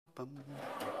Hey,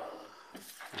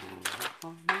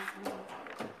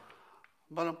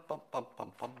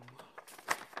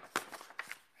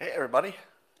 everybody,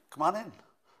 come on in.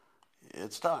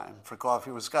 It's time for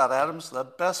Coffee with Scott Adams, the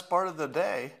best part of the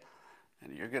day,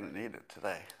 and you're going to need it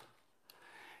today.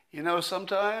 You know,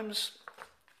 sometimes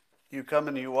you come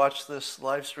and you watch this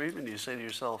live stream and you say to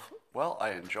yourself, well,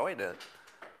 I enjoyed it,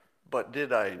 but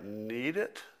did I need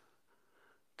it?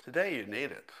 Today you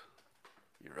need it.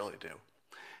 You really do.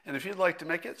 And if you'd like to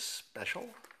make it special,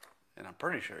 and I'm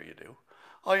pretty sure you do,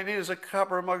 all you need is a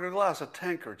cup or a mug or glass, a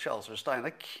tank or chalice or stein,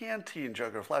 a canteen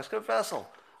jug or flask, a vessel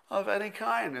of any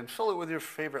kind, and fill it with your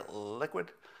favorite liquid.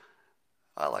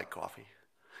 I like coffee.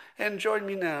 And join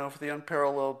me now for the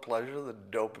unparalleled pleasure, the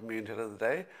dopamine hit of the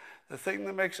day, the thing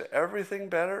that makes everything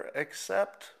better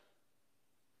except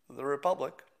the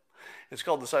Republic. It's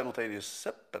called the simultaneous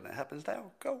sip, and it happens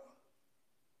now. Go.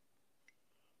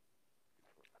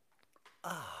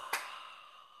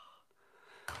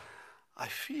 I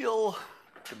feel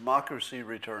democracy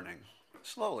returning.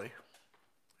 Slowly.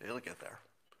 It'll get there.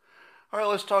 All right,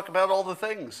 let's talk about all the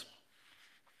things.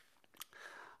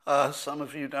 Some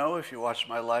of you know, if you watched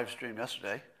my live stream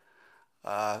yesterday,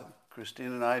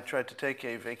 Christine and I tried to take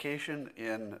a vacation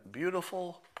in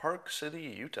beautiful Park City,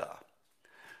 Utah,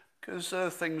 because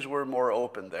things were more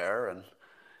open there and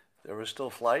there were still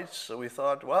flights. So we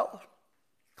thought, well,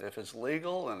 if it's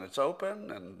legal and it's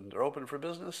open and they're open for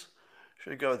business,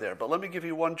 should go there. But let me give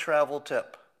you one travel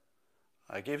tip.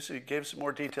 I gave some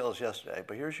more details yesterday,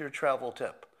 but here's your travel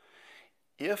tip.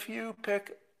 If you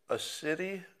pick a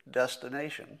city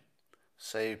destination,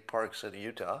 say Park City,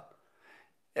 Utah,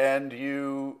 and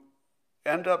you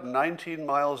end up 19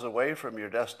 miles away from your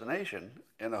destination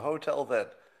in a hotel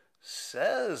that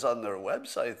says on their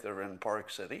website they're in Park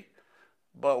City,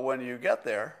 but when you get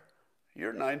there,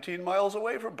 you're 19 miles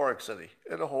away from Park City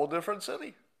in a whole different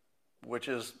city, which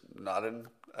is not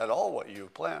at all what you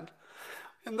planned.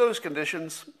 In those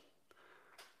conditions,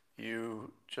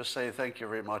 you just say thank you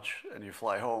very much and you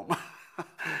fly home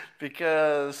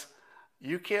because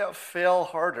you can't fail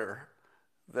harder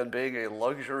than being a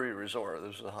luxury resort.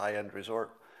 This is a high-end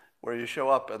resort where you show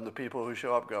up and the people who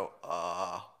show up go,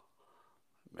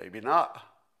 maybe not.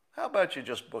 How about you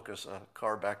just book us a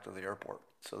car back to the airport?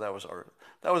 So that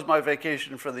was my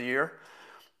vacation for the year,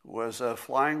 was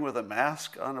flying with a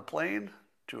mask on a plane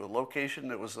to a location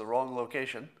that was the wrong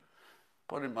location,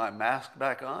 putting my mask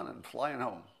back on and flying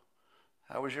home.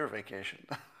 How was your vacation?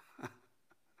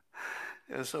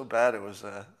 It was so bad it was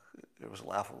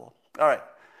laughable. All right,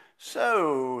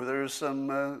 so there's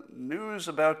some news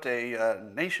about a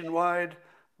nationwide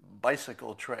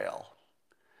bicycle trail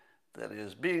that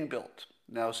is being built.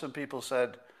 Now, some people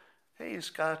said, hey,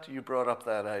 Scott, you brought up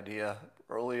that idea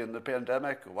early in the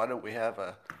pandemic. Why don't we have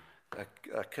a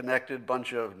connected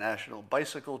bunch of national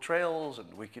bicycle trails,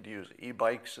 and we could use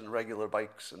e-bikes and regular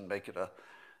bikes and make it a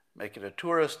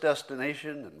tourist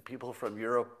destination, and people from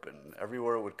Europe and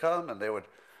everywhere would come, and they would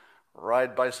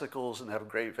ride bicycles and have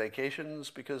great vacations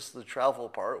because the travel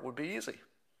part would be easy.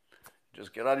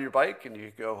 Just get on your bike and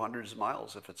you go hundreds of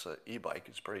miles. If it's an e-bike,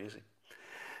 it's pretty easy.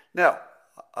 Now,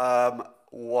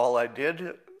 while I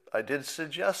did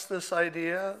suggest this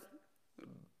idea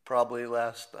probably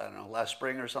last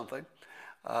spring or something,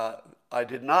 I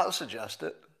did not suggest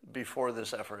it before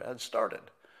this effort had started.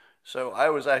 So I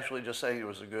was actually just saying it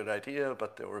was a good idea,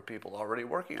 but there were people already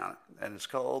working on it. And it's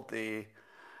called the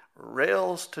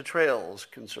Rails to Trails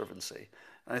Conservancy.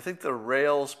 And I think the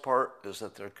rails part is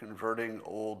that they're converting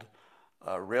old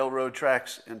railroad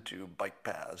tracks into bike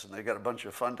paths, and they got a bunch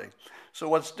of funding. So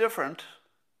what's different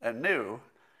and new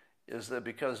is that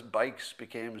because bikes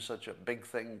became such a big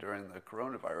thing during the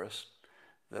coronavirus,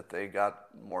 that they got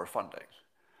more funding.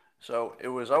 So it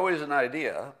was always an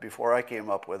idea before I came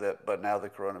up with it, but now the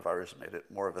coronavirus made it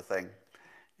more of a thing.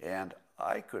 And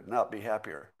I could not be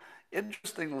happier.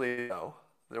 Interestingly, though,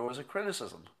 there was a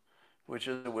criticism, which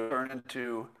is it would turn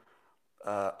into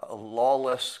a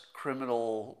lawless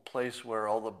criminal place where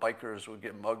all the bikers would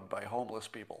get mugged by homeless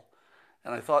people.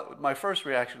 And I thought, my first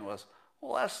reaction was,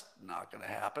 well, that's not going to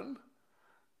happen.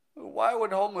 Why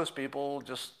would homeless people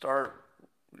just start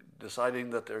deciding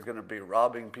that they're going to be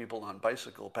robbing people on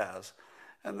bicycle paths?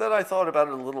 And then I thought about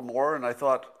it a little more, and I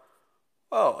thought,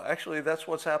 oh, actually, that's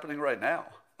what's happening right now.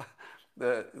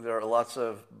 There are lots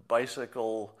of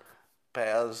bicycle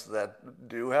paths that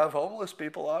do have homeless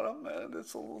people on them, and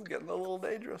it's getting a little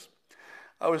dangerous.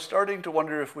 I was starting to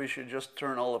wonder if we should just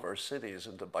turn all of our cities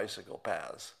into bicycle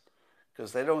paths,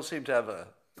 because they don't seem to have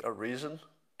a reason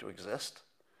to exist,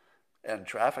 and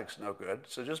traffic's no good.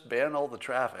 So just ban all the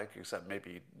traffic, except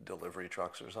maybe delivery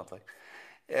trucks or something,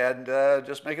 and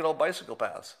just make it all bicycle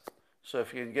paths. So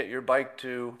if you can get your bike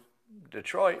to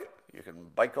Detroit, you can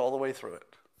bike all the way through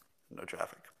it. No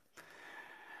traffic.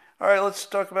 All right, let's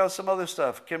talk about some other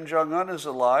stuff. Kim Jong-un is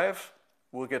alive.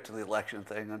 We'll get to the election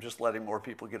thing. I'm just letting more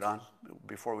people get on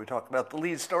before we talk about the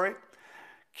lead story.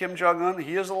 Kim Jong-un,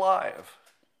 he is alive.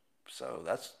 So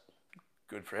that's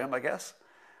good for him, I guess,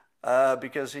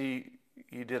 because he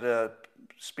did a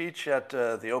speech at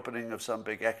the opening of some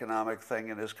big economic thing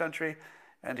in his country,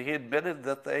 and he admitted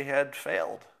that they had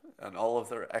failed in all of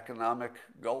their economic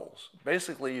goals.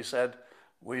 Basically, he said,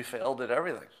 we failed at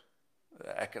everything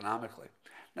economically.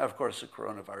 Now, of course, the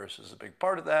coronavirus is a big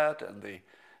part of that, and the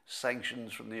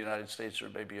sanctions from the United States are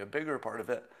maybe a bigger part of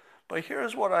it. But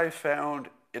here's what I found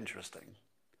interesting.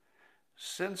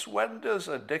 Since when does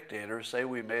a dictator say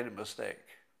we made a mistake?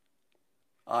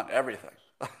 On everything.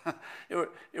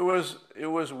 It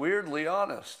was weirdly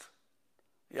honest.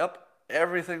 Yep,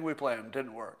 everything we planned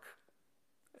didn't work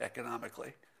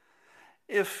economically.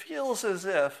 It feels as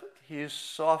if he's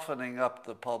softening up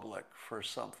the public for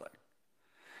something.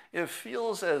 It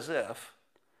feels as if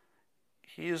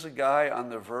he's a guy on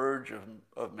the verge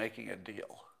of making a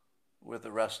deal with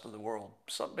the rest of the world.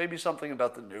 Maybe something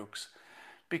about the nukes.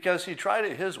 Because he tried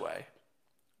it his way,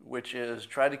 which is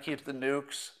try to keep the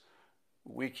nukes,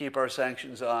 we keep our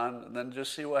sanctions on, and then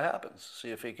just see what happens.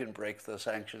 See if he can break the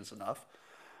sanctions enough.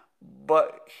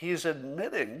 But he's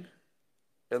admitting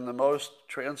in the most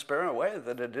transparent way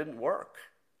that it didn't work.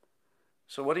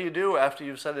 So what do you do after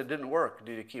you've said it didn't work?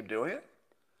 Do you keep doing it?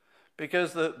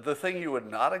 Because the thing you would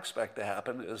not expect to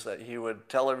happen is that he would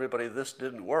tell everybody this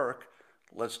didn't work,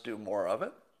 let's do more of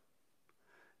it.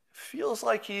 Feels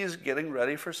like he's getting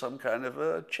ready for some kind of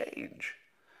a change.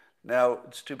 Now,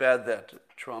 it's too bad that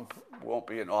Trump won't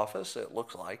be in office, it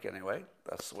looks like anyway.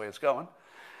 That's the way it's going.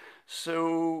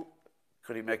 So,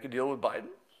 could he make a deal with Biden?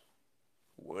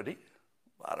 Would he?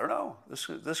 I don't know.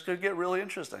 This could get really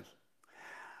interesting.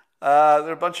 There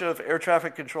are a bunch of air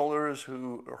traffic controllers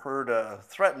who heard a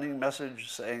threatening message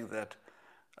saying that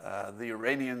the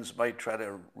Iranians might try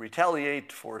to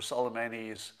retaliate for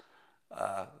Soleimani's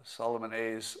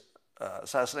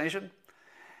assassination.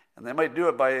 And they might do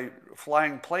it by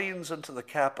flying planes into the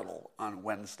Capitol on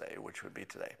Wednesday, which would be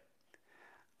today.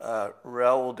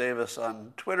 Raul Davis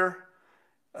on Twitter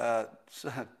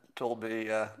told me,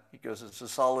 he goes, it's a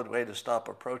solid way to stop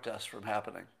a protest from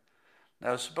happening.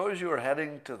 Now, suppose you were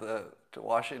heading to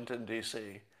Washington,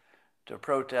 D.C. to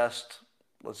protest,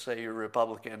 let's say you're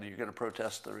Republican and you're going to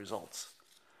protest the results.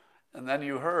 And then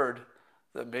you heard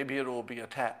that maybe it will be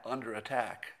under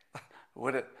attack.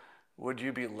 Would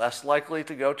you be less likely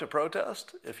to go to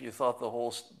protest if you thought the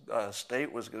whole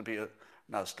state was going to be,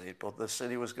 not state, but the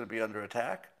city was going to be under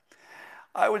attack?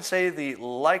 I would say the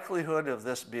likelihood of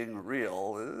this being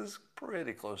real is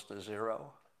pretty close to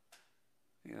zero.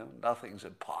 You know, nothing's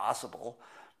impossible,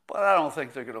 but I don't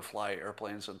think they're going to fly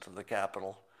airplanes into the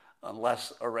Capitol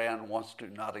unless Iran wants to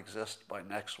not exist by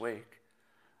next week.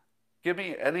 Tell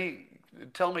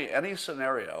me any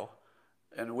scenario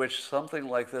in which something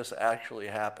like this actually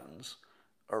happens,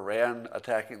 Iran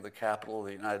attacking the capital of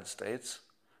the United States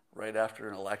right after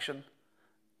an election,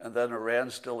 and then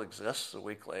Iran still exists a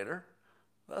week later.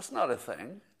 That's not a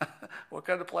thing. What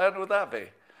kind of plan would that be?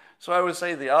 So I would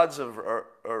say the odds of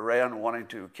Iran wanting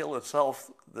to kill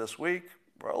itself this week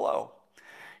are low.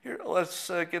 Here, let's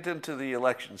get into the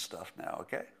election stuff now,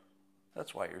 okay?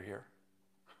 That's why you're here.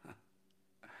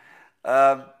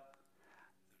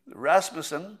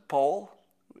 Rasmussen poll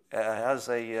has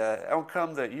a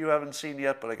outcome that you haven't seen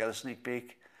yet, but I got a sneak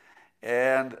peek,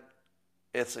 and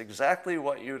it's exactly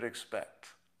what you'd expect.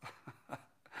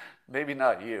 Maybe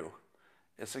not you.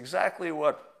 It's exactly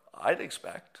what I'd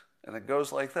expect, and it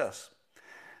goes like this.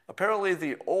 Apparently,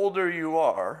 the older you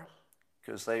are,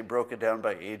 because they broke it down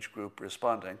by age group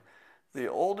responding, the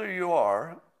older you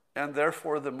are, and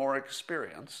therefore the more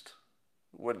experienced,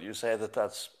 wouldn't you say that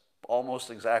that's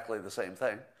almost exactly the same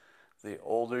thing? The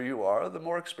older you are, the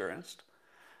more experienced,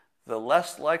 the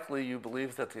less likely you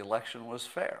believe that the election was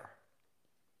fair.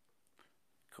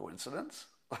 Coincidence?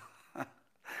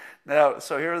 Now,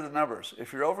 so here are the numbers.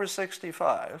 If you're over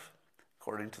 65,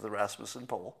 according to the Rasmussen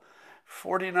poll,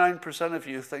 49% of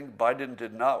you think Biden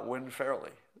did not win fairly.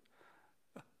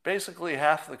 Basically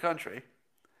half the country,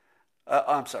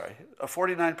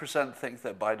 49% think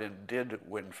that Biden did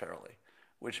win fairly,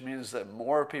 which means that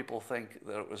more people think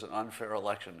that it was an unfair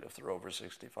election if they're over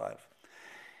 65.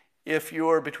 If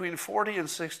you're between 40 and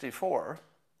 64,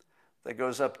 that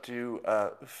goes up to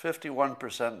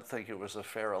 51% think it was a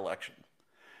fair election.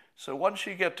 So once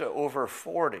you get to over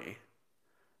 40,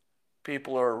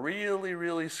 people are really,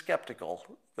 really skeptical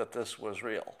that this was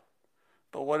real.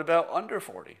 But what about under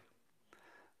 40?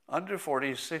 Under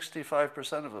 40,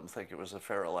 65% of them think it was a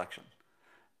fair election.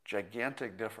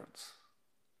 Gigantic difference.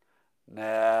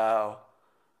 Now,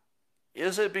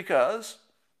 is it because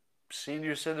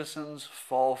senior citizens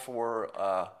fall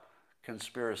for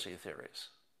conspiracy theories?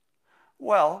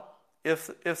 Well, if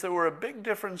there were a big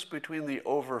difference between the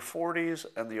over 40s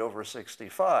and the over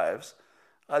 65s,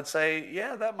 I'd say,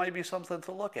 yeah, that might be something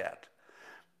to look at.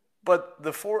 But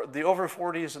the over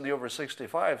 40s and the over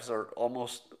 65s are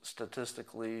almost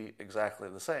statistically exactly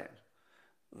the same.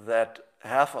 That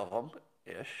half of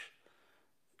them-ish,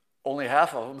 only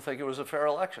half of them think it was a fair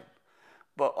election.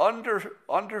 But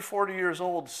under 40 years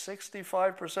old,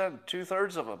 65%,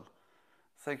 two-thirds of them,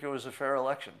 think it was a fair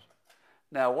election.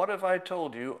 Now, what have I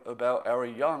told you about our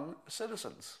young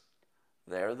citizens?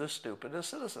 They're the stupidest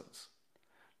citizens.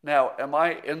 Now, am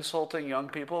I insulting young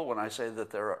people when I say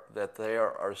that they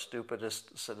are our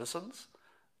stupidest citizens?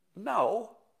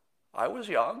 No. I was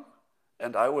young,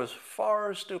 and I was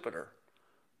far stupider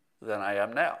than I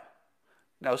am now.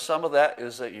 Now, some of that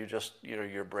is that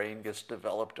your brain gets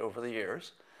developed over the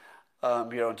years.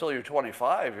 Until you're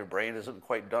 25, your brain isn't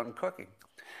quite done cooking.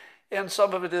 And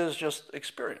some of it is just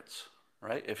experience,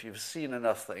 right? If you've seen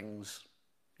enough things,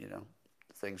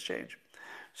 things change.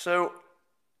 So,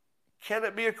 can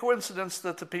it be a coincidence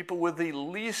that the people with the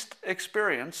least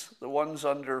experience, the ones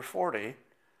under 40,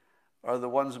 are the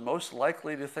ones most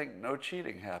likely to think no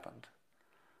cheating happened?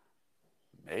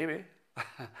 Maybe.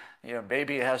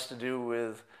 Maybe it has to do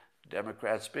with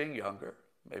Democrats being younger.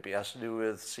 Maybe it has to do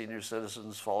with senior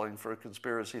citizens falling for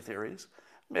conspiracy theories.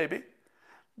 Maybe.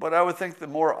 But I would think the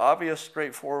more obvious,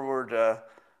 straightforward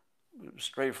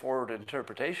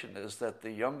interpretation is that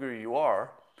the younger you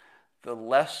are, the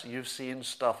less you've seen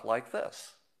stuff like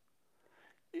this.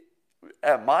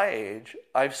 At my age,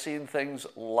 I've seen things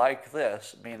like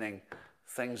this, meaning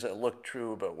things that looked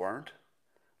true but weren't,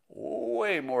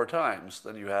 way more times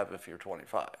than you have if you're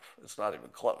 25. It's not even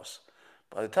close.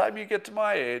 By the time you get to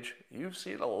my age, you've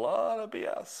seen a lot of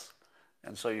BS.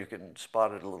 And so you can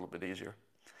spot it a little bit easier.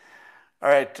 All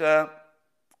right,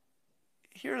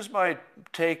 here's my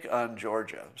take on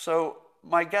Georgia. So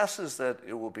my guess is that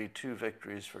it will be 2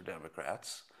 victories for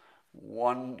Democrats.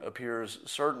 One appears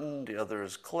certain, the other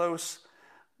is close,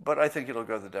 but I think it'll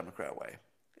go the Democrat way.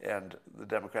 And the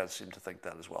Democrats seem to think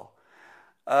that as well.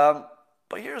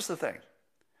 But here's the thing.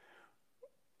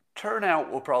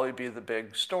 Turnout will probably be the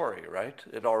big story, right?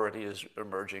 It already is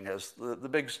emerging as the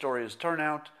big story is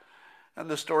turnout. And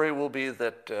the story will be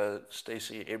that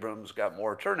Stacey Abrams got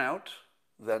more turnout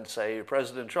than, say,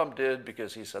 President Trump did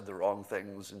because he said the wrong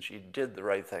things and she did the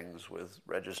right things with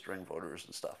registering voters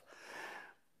and stuff.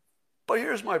 But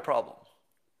here's my problem.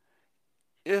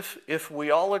 If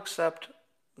we all accept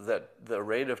that the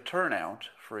rate of turnout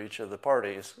for each of the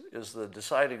parties is the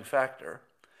deciding factor,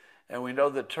 and we know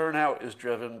that turnout is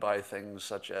driven by things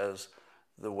such as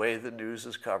the way the news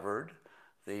is covered,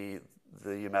 the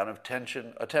amount of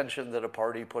attention that a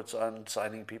party puts on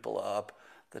signing people up,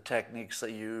 the techniques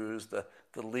they use, the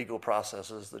legal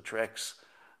processes, the tricks,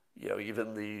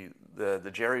 even the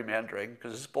gerrymandering,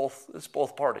 because it's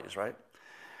both parties, right?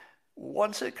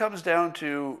 Once it comes down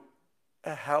to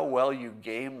how well you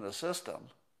game the system,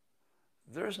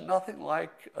 there's nothing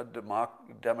like a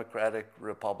democratic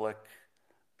republic.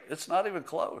 It's not even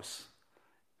close.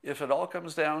 If it all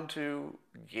comes down to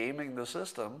gaming the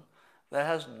system, that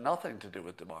has nothing to do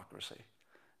with democracy.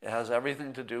 It has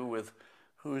everything to do with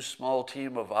whose small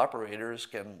team of operators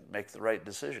can make the right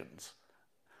decisions.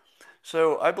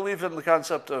 So I believe in the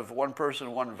concept of one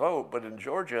person, one vote, but in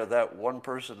Georgia, that one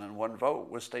person and one vote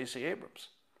was Stacey Abrams.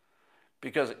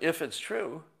 Because if it's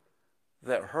true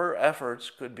that her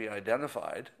efforts could be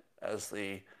identified as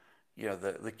the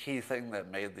key thing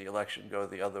that made the election go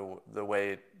the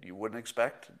way you wouldn't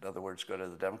expect, in other words, go to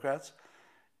the Democrats,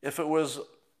 if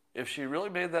she really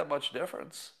made that much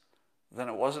difference, then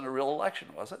it wasn't a real election,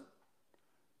 was it?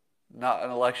 Not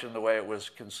an election the way it was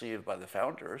conceived by the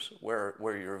founders, where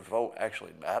your vote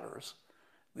actually matters.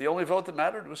 The only vote that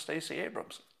mattered was Stacey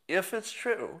Abrams. If it's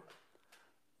true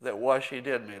that what she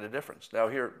did made a difference. Now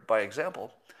here, by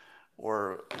example,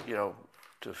 or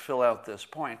to fill out this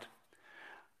point,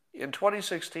 in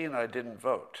 2016 I didn't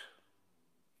vote.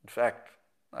 In fact,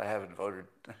 I haven't voted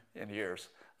in years.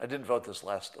 I didn't vote this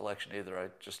last election either. I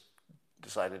just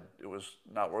decided it was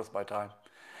not worth my time.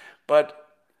 But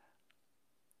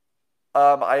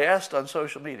I asked on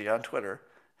social media, on Twitter,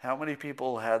 how many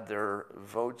people had their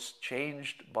votes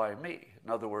changed by me.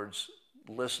 In other words,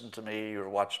 listened to me or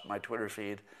watched my Twitter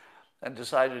feed and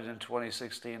decided in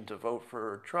 2016 to vote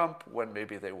for Trump when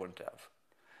maybe they wouldn't have.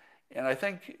 And I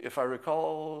think, if I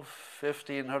recall,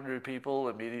 1,500 people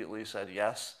immediately said,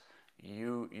 yes,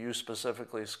 you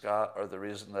specifically, Scott, are the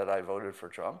reason that I voted for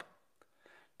Trump.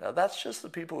 Now, that's just the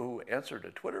people who answered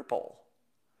a Twitter poll.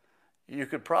 You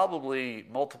could probably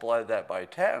multiply that by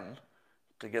 10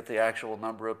 to get the actual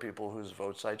number of people whose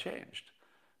votes I changed.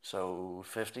 So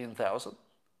 15,000.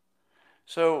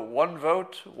 So one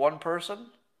vote, one person,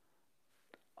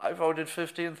 I voted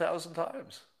 15,000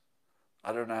 times.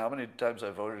 I don't know how many times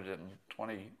I voted in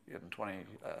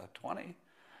 2020,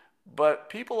 but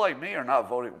people like me are not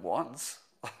voting once.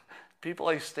 People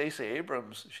like Stacey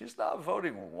Abrams, she's not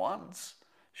voting once.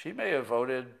 She may have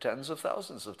voted tens of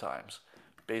thousands of times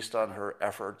based on her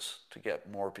efforts to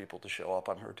get more people to show up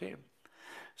on her team.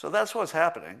 So that's what's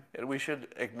happening, and we should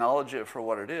acknowledge it for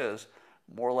what it is,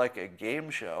 more like a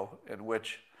game show in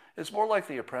which it's more like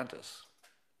The Apprentice.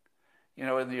 You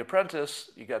know, in The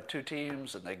Apprentice, you got two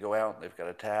teams, and they go out and they've got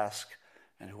a task,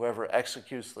 and whoever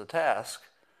executes the task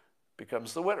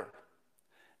becomes the winner.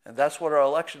 And that's what our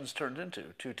elections turned into.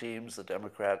 Two teams, the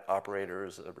Democrat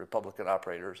operators, the Republican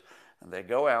operators, and they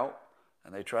go out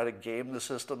and they try to game the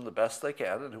system the best they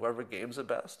can, and whoever games it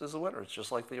best is the winner. It's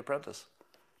just like The Apprentice.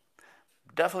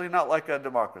 Definitely not like a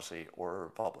democracy or a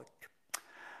republic.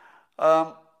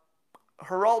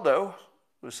 Geraldo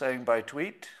was saying by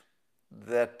tweet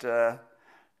that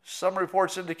some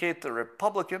reports indicate the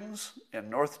Republicans in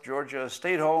North Georgia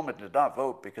stayed home and did not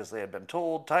vote because they had been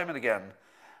told time and again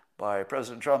by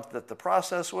President Trump that the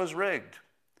process was rigged.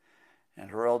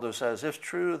 And Geraldo says, if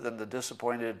true, then the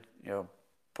disappointed,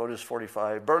 POTUS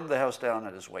 45 burned the house down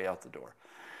and is way out the door.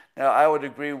 Now, I would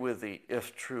agree with the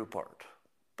if true part.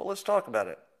 But let's talk about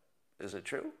it. Is it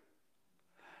true?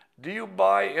 Do you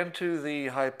buy into the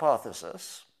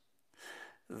hypothesis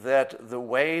that the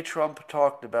way Trump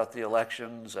talked about the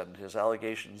elections and his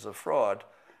allegations of fraud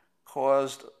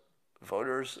caused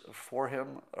voters for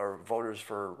him or voters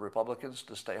for Republicans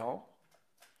to stay home?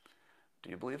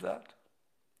 Do you believe that?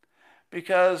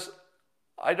 Because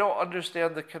I don't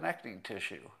understand the connecting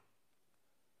tissue.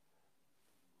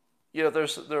 There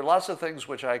are lots of things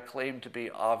which I claim to be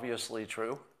obviously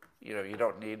true. You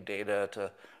don't need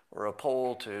data or a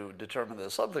poll to determine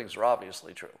that some things are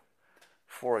obviously true.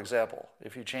 For example,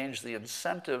 if you change the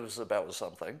incentives about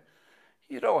something,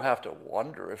 you don't have to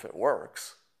wonder if it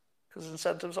works, because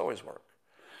incentives always work,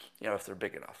 if they're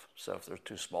big enough. So if they're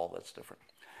too small, that's different.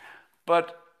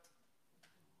 But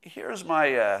here's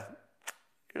my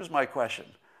question.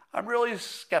 I'm really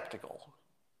skeptical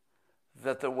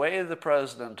that the way the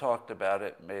president talked about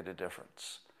it made a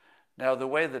difference. Now, the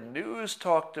way the news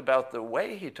talked about the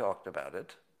way he talked about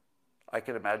it, I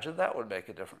can imagine that would make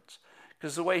a difference.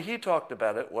 Because the way he talked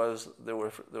about it was there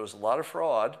was a lot of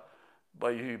fraud,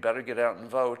 but you better get out and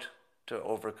vote to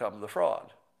overcome the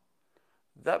fraud.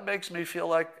 That makes me feel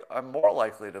like I'm more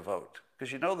likely to vote,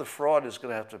 because the fraud is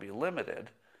going to have to be limited,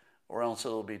 or else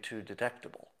it'll be too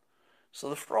detectable. So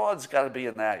the fraud's got to be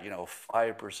in that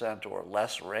 5% or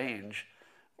less range,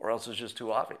 or else it's just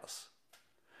too obvious.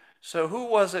 So who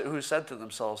was it who said to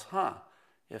themselves,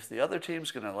 if the other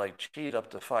team's going to cheat up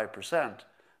to 5%,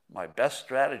 my best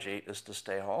strategy is to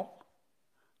stay home?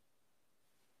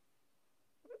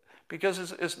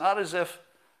 Because it's not as if,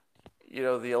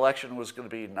 the election was going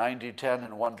to be 90-10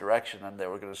 in one direction and they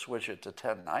were going to switch it to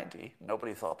 10-90.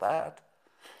 Nobody thought that.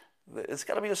 It's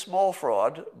got to be a small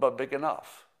fraud, but big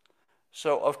enough.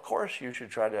 So, of course, you should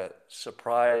try to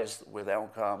surprise with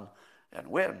outcome and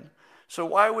win. So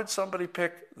why would somebody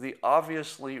pick the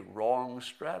obviously wrong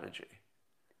strategy?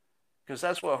 Because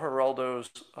that's what Geraldo's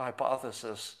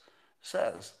hypothesis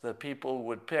says, that people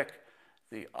would pick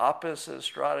the opposite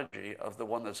strategy of the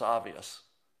one that's obvious.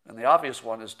 And the obvious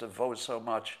one is to vote so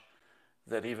much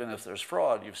that even if there's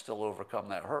fraud, you've still overcome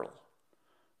that hurdle.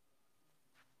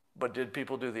 But did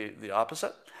people do the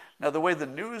opposite? Now, the way the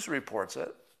news reports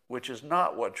it, which is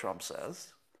not what Trump says,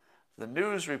 the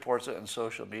news reports it and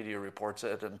social media reports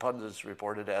it and pundits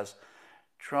report it as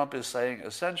Trump is saying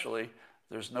essentially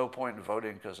there's no point in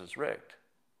voting because it's rigged.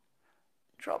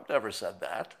 Trump never said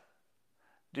that.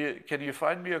 Can you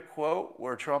find me a quote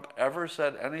where Trump ever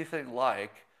said anything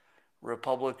like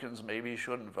Republicans maybe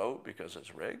shouldn't vote because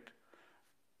it's rigged?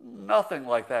 Nothing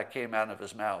like that came out of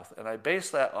his mouth, and I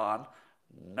base that on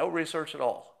no research at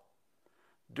all.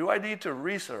 Do I need to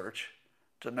research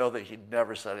to know that he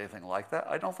never said anything like that?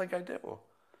 I don't think I do.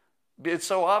 It's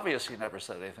so obvious he never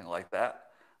said anything like that.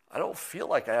 I don't feel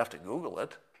like I have to Google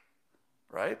it,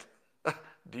 right?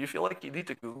 Do you feel like you need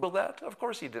to Google that? Of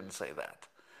course he didn't say that.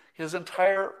 His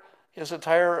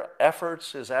entire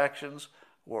efforts, his actions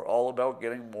were all about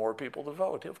getting more people to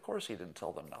vote. Of course he didn't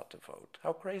tell them not to vote.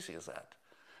 How crazy is that?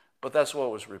 But that's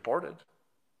what was reported.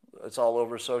 It's all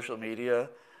over social media,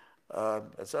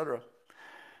 etc.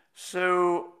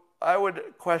 So I would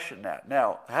question that.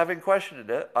 Now, having questioned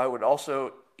it, I would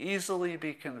also easily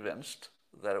be convinced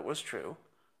that it was true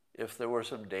if there were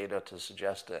some data to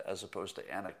suggest it, as opposed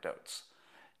to anecdotes.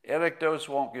 Anecdotes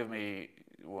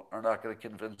are not going to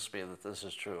convince me that this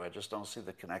is true. I just don't see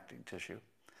the connecting tissue.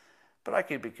 But I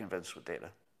can be convinced with data.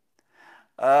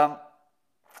 A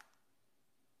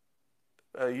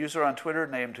user on Twitter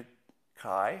named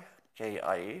Kai,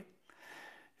 K-I-E,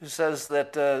 who says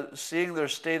that seeing their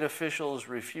state officials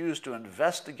refuse to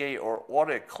investigate or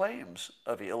audit claims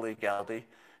of illegality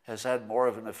has had more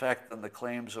of an effect than the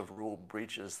claims of rule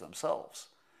breaches themselves.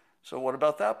 So what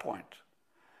about that point?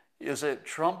 Is it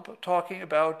Trump talking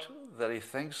about that he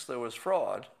thinks there was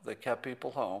fraud that kept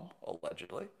people home,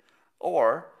 allegedly?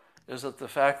 Or is it the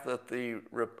fact that the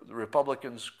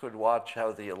Republicans could watch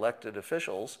how the elected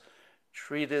officials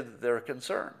treated their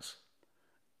concerns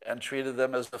and treated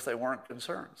them as if they weren't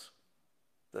concerns,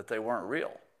 that they weren't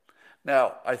real?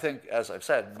 Now, I think, as I've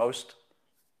said,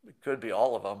 it could be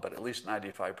all of them, but at least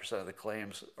 95% of the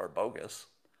claims are bogus.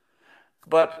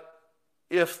 But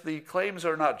if the claims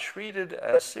are not treated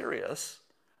as serious,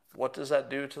 what does that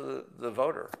do to the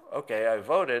voter? Okay, I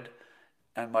voted,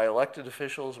 and my elected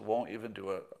officials won't even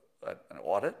do an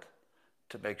audit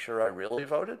to make sure I really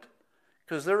voted?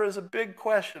 Because there is a big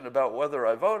question about whether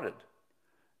I voted.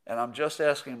 And I'm just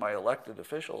asking my elected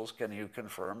officials, can you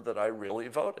confirm that I really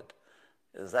voted?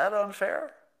 Is that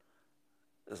unfair?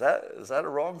 Is that a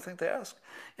wrong thing to ask?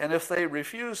 And if they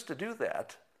refuse to do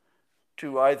that,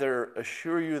 to either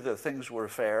assure you that things were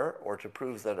fair or to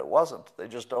prove that it wasn't, they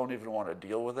just don't even want to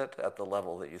deal with it at the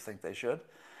level that you think they should.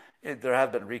 There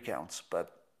have been recounts,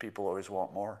 but people always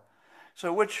want more.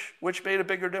 So which made a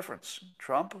bigger difference,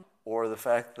 Trump or the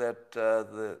fact that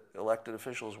the elected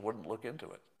officials wouldn't look into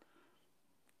it?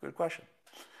 Good question.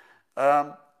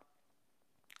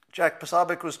 Jack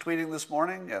Posobiec was tweeting this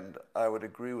morning, and I would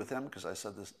agree with him because I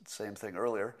said the same thing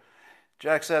earlier.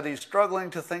 Jack said he's struggling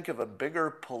to think of a bigger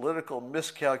political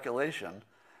miscalculation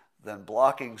than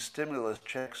blocking stimulus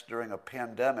checks during a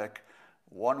pandemic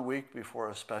 1 week before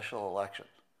a special election.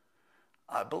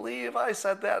 I believe I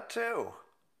said that too,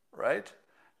 right?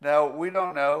 Now, we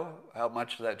don't know how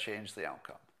much that changed the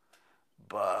outcome,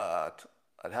 but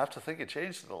I'd have to think it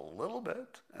changed it a little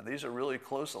bit, and these are really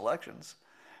close elections.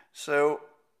 So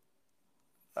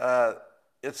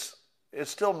it's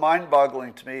still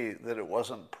mind-boggling to me that it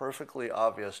wasn't perfectly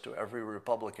obvious to every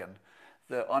Republican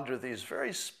that under these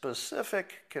very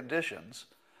specific conditions,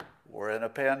 we're in a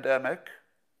pandemic,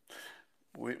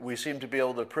 we seem to be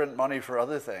able to print money for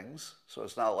other things, so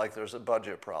it's not like there's a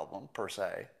budget problem per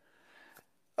se.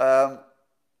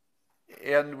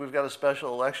 And we've got a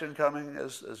special election coming,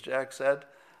 as Jack said.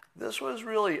 This was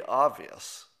really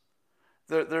obvious.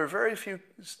 There are very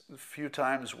few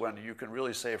times when you can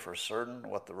really say for certain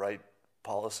what the right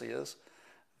policy is.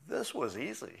 This was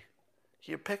easy.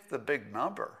 You pick the big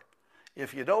number.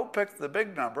 If you don't pick the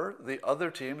big number, the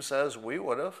other team says, we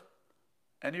would have,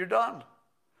 and you're done.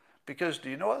 Because do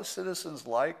you know what citizens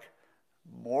like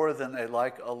more than they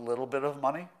like a little bit of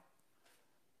money?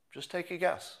 Just take a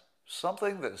guess.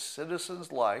 Something that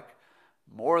citizens like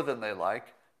more than they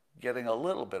like getting a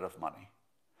little bit of money.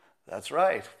 That's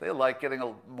right. They like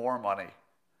getting more money.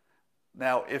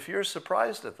 Now, if you're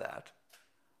surprised at that,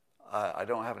 I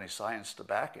don't have any science to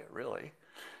back it, really,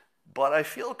 but I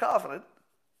feel confident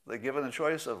that given a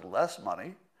choice of less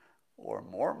money or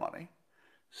more money,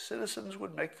 citizens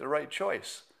would make the right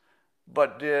choice.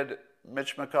 But did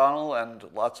Mitch McConnell and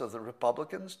lots of the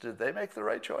Republicans, did they make the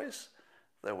right choice?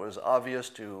 That was obvious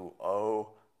to,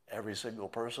 every single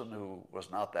person who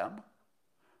was not them?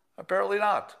 Apparently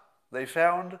not. They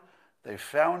found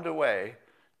a way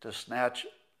to snatch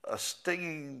a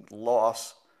stinging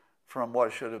loss from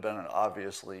what should have been an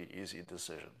obviously easy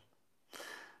decision.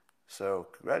 So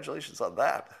congratulations on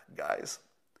that, guys.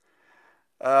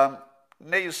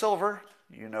 Nate Silver,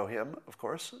 you know him, of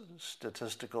course,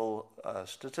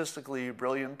 statistically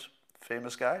brilliant,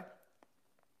 famous guy.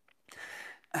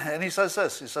 And he says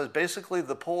this, he says, basically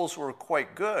the polls were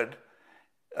quite good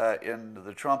in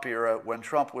the Trump era when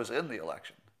Trump was in the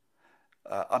election.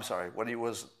 When he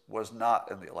was not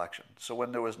in the election. So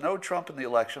when there was no Trump in the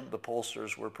election, the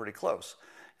pollsters were pretty close.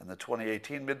 In the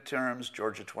 2018 midterms,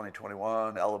 Georgia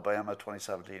 2021, Alabama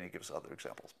 2017, he gives other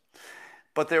examples.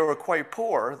 But they were quite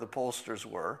poor, the pollsters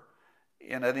were,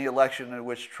 in any election in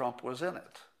which Trump was in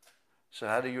it. So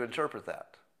how do you interpret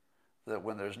that? That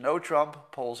when there's no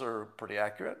Trump, polls are pretty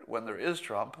accurate. When there is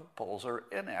Trump, polls are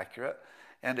inaccurate,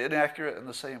 and inaccurate in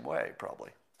the same way,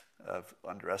 probably, of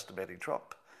underestimating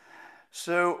Trump.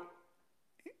 So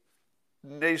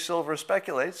Nate Silver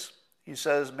speculates. He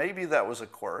says maybe that was a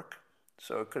quirk,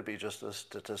 so it could be just a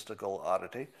statistical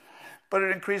oddity, but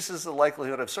it increases the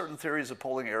likelihood of certain theories of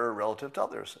polling error relative to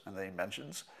others. And then he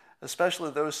mentions,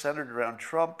 especially those centered around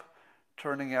Trump,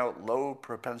 turning out low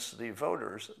propensity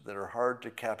voters that are hard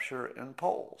to capture in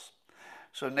polls.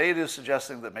 So Nate is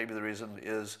suggesting that maybe the reason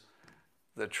is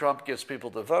that Trump gets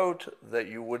people to vote that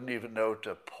you wouldn't even know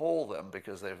to poll them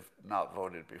because they've not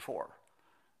voted before.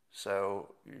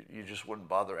 So you just wouldn't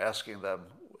bother asking them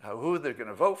who they're going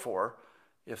to vote for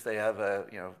if they have a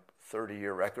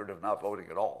 30-year record of not voting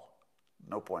at all.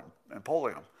 No point in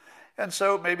polling them. And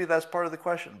so maybe that's part of the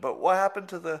question. But what happened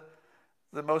to the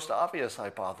most obvious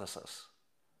hypothesis?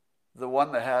 The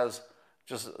one that has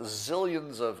just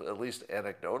zillions of at least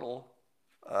anecdotal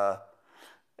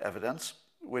evidence,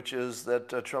 which is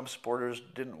that Trump supporters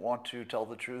didn't want to tell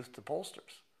the truth to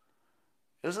pollsters.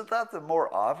 Isn't that the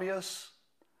more obvious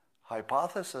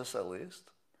hypothesis, at least?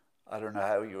 I don't know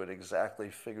how you would exactly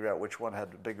figure out which one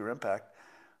had the bigger impact,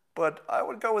 but I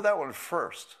would go with that one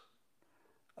first.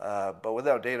 But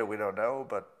without data, we don't know,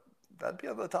 but that'd be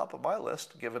on the top of my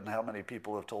list, given how many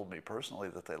people have told me personally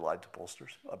that they lied to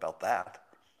pollsters about that.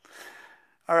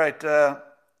 All right,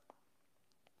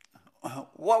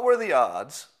 what were the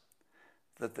odds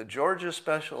that the Georgia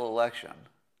special election,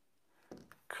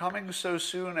 coming so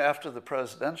soon after the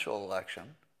presidential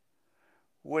election,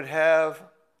 would have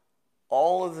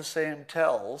all of the same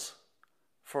tells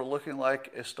for looking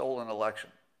like a stolen election?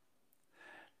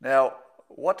 Now,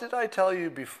 what did I tell you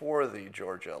before the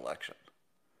Georgia election?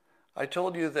 I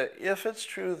told you that if it's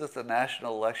true that the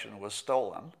national election was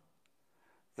stolen,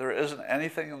 there isn't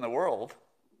anything in the world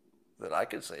that I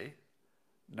could see,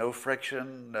 no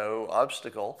friction, no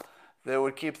obstacle, that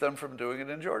would keep them from doing it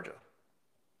in Georgia.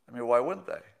 I mean, why wouldn't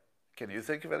they? Can you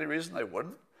think of any reason they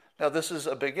wouldn't? Now, this is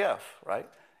a big if, right?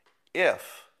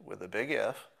 If, with a big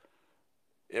if,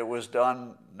 it was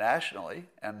done nationally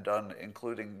and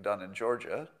including done in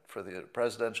Georgia for the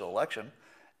presidential election,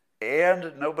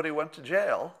 and nobody went to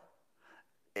jail,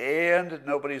 and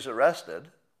nobody's arrested,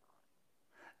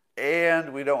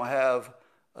 and we don't have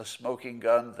a smoking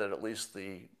gun that at least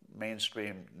the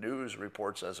mainstream news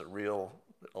reports as a real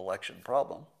election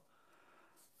problem,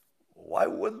 why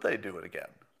wouldn't they do it again?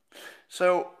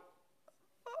 So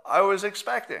I was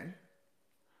expecting,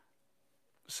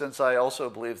 since I also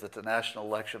believe that the national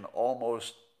election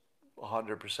almost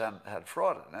 100% had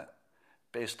fraud in it,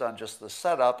 based on just the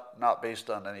setup, not based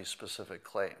on any specific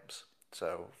claims.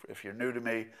 So if you're new to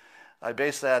me, I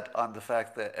base that on the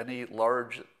fact that any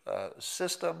large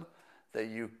system that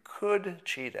you could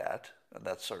cheat at, and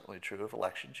that's certainly true of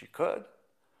elections, you could.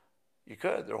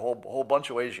 There are a whole bunch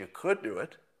of ways you could do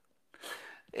it.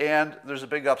 And there's a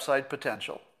big upside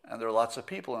potential, and there are lots of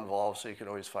people involved, so you can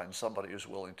always find somebody who's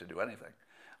willing to do anything.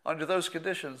 Under those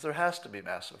conditions, there has to be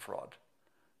massive fraud.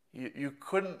 You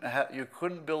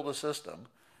couldn't build a system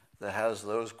that has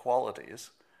those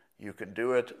qualities. You can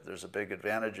do it. There's a big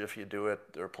advantage if you do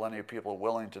it. There are plenty of people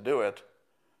willing to do it.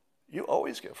 You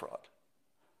always get fraud.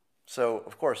 So,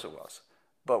 of course it was.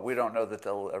 But we don't know that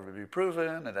they'll ever be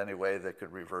proven in any way that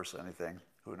could reverse anything.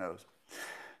 Who knows?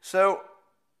 So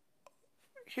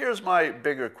here's my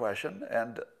bigger question,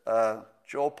 and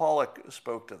Joel Pollack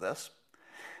spoke to this.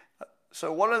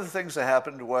 So one of the things that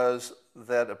happened was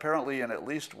that apparently in at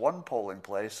least one polling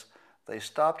place, they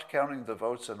stopped counting the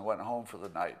votes and went home for the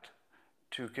night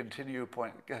to continue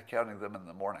counting them in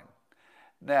the morning.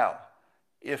 Now,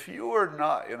 if you were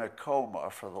not in a coma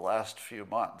for the last few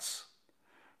months,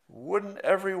 wouldn't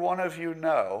every one of you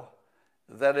know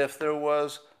that if there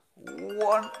was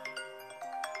one...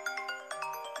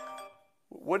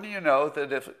 Wouldn't you know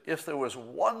that if there was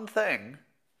one thing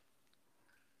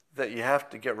that you have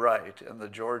to get right in the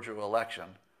Georgia election,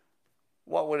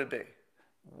 what would it be?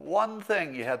 One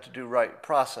thing you had to do right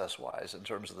process-wise in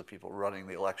terms of the people running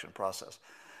the election process.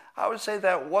 I would say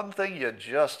that one thing you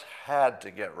just had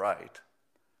to get right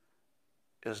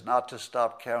is not to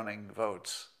stop counting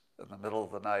votes in the middle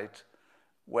of the night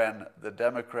when the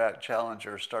Democrat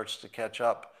challenger starts to catch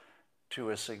up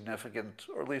to a significant,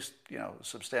 or at least,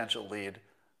 substantial lead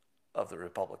of the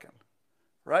Republican,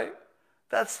 right?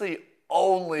 That's the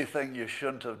only thing you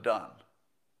shouldn't have done.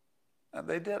 And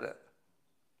they did it.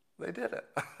 They did it.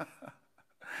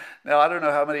 Now, I don't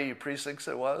know how many precincts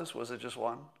it was. Was it just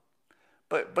one?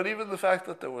 But even the fact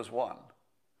that there was one,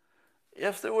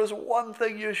 if there was one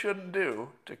thing you shouldn't do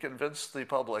to convince the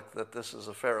public that this is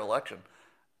a fair election,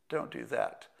 don't do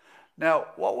that. Now,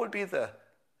 what would be the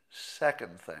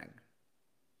second thing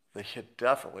that you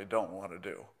definitely don't want to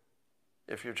do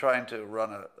if you're trying to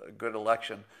run a good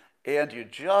election and you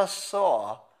just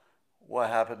saw what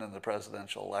happened in the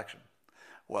presidential election?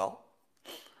 Well,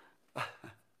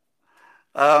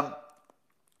 um,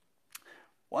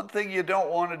 one thing you don't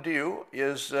want to do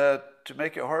is to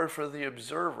make it hard for the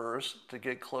observers to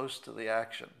get close to the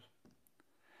action,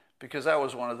 because that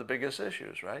was one of the biggest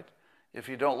issues, right? If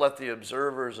you don't let the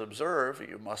observers observe,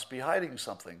 you must be hiding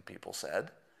something, people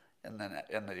said in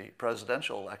the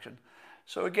presidential election.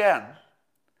 So again,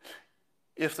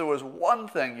 if there was one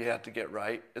thing you had to get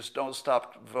right, is don't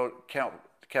stop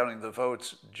counting the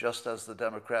votes just as the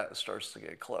Democrat starts to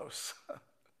get close.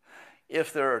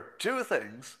 If there are two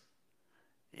things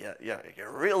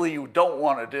you don't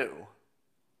want to do,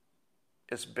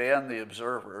 it's ban the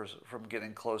observers from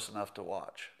getting close enough to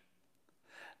watch.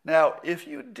 Now, if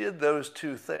you did those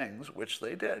two things, which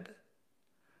they did,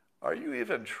 are you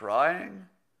even trying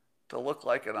to look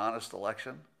like an honest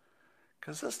election?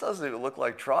 Because this doesn't even look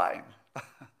like trying.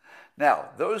 Now,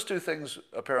 those two things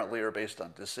apparently are based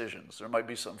on decisions. There might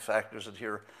be some factors in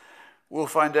here we'll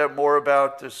find out more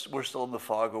about. This. We're still in the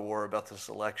fog of war about this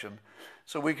election.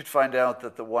 So we could find out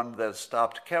that the one that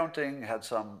stopped counting had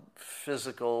some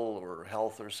physical or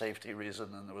health or safety reason,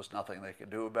 and there was nothing they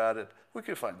could do about it. We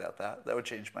could find out that. That would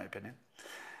change my opinion.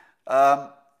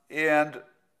 And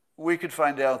we could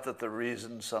find out that the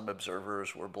reason some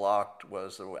observers were blocked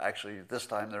was that actually this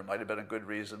time there might have been a good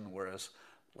reason, whereas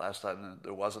last time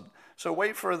there wasn't. So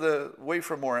wait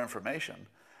for more information.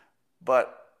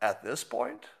 But at this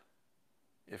point,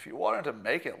 if you wanted to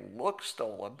make it look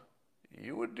stolen,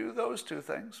 you would do those two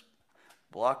things: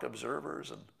 block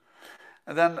observers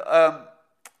and then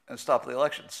stop the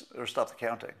elections, or stop the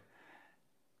counting.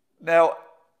 Now,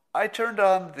 I turned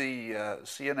on the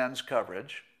CNN's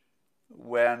coverage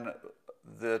when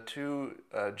the two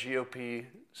GOP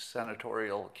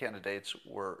senatorial candidates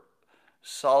were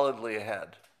solidly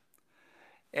ahead.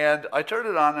 And I turned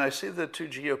it on and I see the two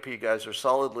GOP guys are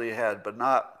solidly ahead, but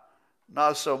not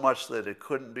so much that it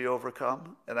couldn't be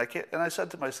overcome. And I said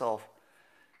to myself,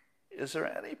 is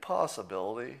there any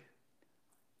possibility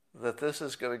that this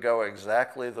is going to go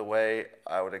exactly the way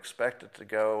I would expect it to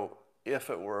go if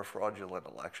it were a fraudulent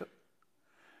election?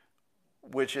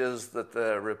 Which is that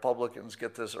the Republicans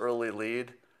get this early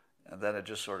lead and then it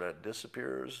just sort of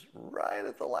disappears right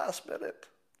at the last minute.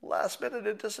 Last minute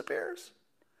it disappears.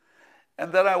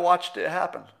 And then I watched it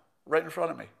happen right in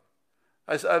front of me.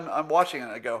 I'm watching it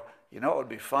and I go, you know, it would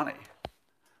be funny.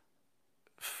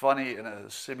 Funny in a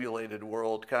simulated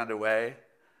world kind of way,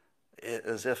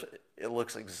 as if it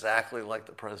looks exactly like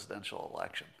the presidential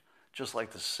election, just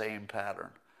like the same pattern.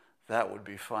 That would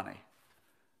be funny.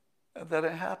 And then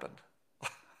it happened.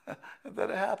 And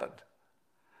then it happened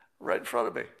right in front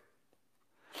of me.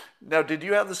 Now, did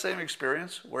you have the same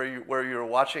experience where you were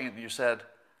watching it and you said,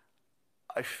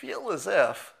 I feel as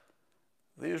if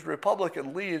these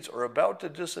Republican leads are about to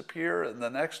disappear in the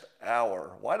next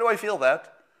hour. Why do I feel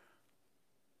that?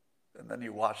 And then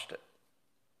you watched it.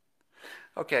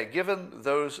 Okay, given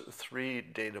those three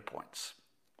data points,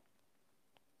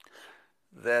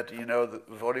 that you know the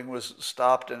voting was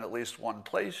stopped in at least one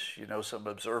place, you know some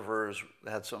observers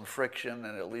had some friction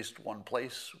in at least one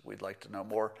place, we'd like to know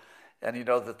more, and you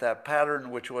know that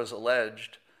pattern which was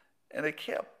alleged, and it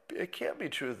can't be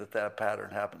true that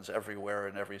pattern happens everywhere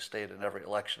in every state in every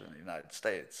election in the United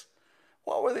States.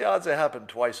 What were the odds it happened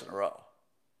twice in a row?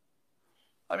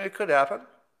 I mean, it could happen,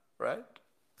 right?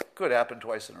 It could happen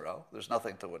twice in a row. There's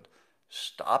nothing that would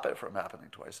stop it from happening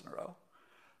twice in a row.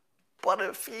 But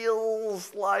it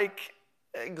feels like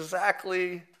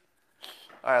exactly...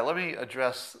 All right, let me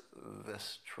address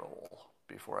this troll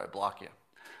before I block you.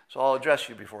 So I'll address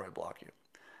you before I block you.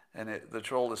 And the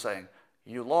troll is saying,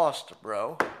 you lost,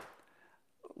 bro.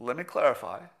 Let me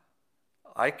clarify.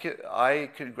 I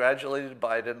congratulated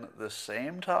Biden the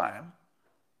same time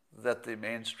that the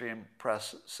mainstream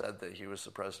press said that he was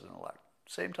the president-elect.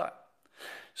 Same time.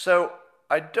 So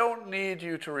I don't need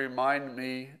you to remind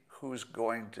me who's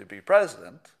going to be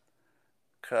president,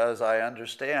 because I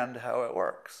understand how it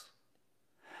works.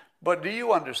 But do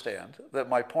you understand that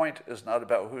my point is not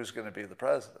about who's going to be the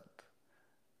president?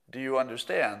 Do you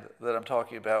understand that I'm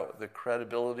talking about the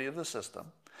credibility of the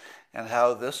system and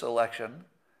how this election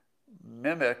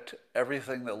mimicked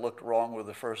everything that looked wrong with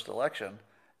the first election,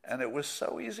 and it was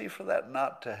so easy for that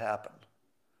not to happen?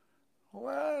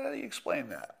 Well, how do you explain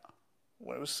that?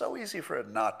 Well, it was so easy for it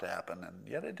not to happen, and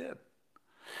yet it did.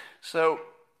 So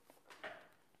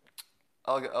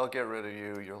I'll get rid of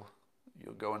you.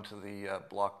 You'll go into the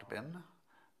blocked bin.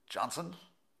 Johnson,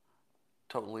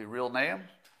 totally real name.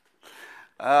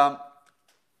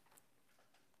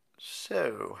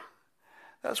 So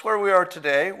that's where we are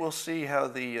today. We'll see how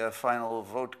the final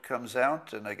vote comes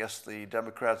out, and I guess the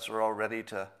Democrats are all ready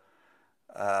to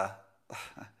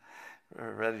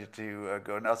ready to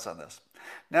go nuts on this.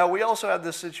 Now, we also had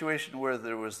this situation where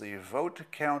there was the vote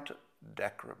count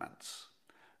decrements,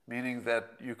 meaning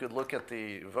that you could look at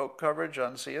the vote coverage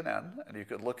on CNN and you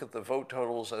could look at the vote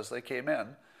totals as they came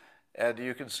in, and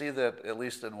you can see that at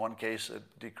least in one case it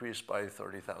decreased by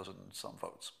 30,000 some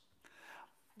votes.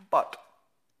 But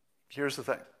here's the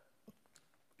thing.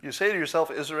 You say to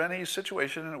yourself, is there any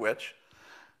situation in which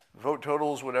vote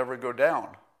totals would ever go down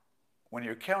when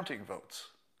you're counting votes?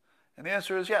 And the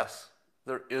answer is yes.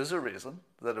 There is a reason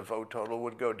that a vote total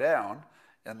would go down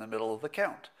in the middle of the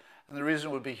count. And the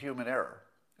reason would be human error.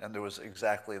 And there was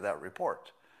exactly that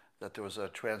report, that there was a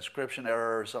transcription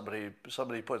error. Somebody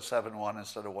put 7-1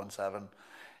 instead of 1-7.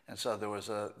 And so there was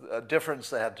a difference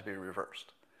that had to be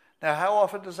reversed. Now, how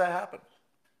often does that happen?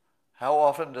 How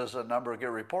often does a number get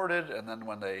reported, and then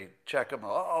when they check them,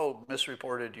 oh,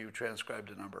 misreported, you transcribed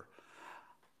a number?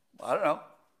 I don't know.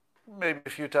 Maybe a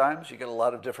few times. You get a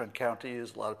lot of different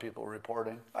counties, a lot of people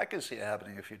reporting. I can see it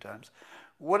happening a few times.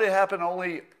 Would it happen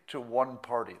only to one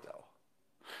party, though?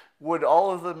 Would all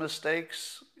of the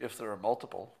mistakes, if there are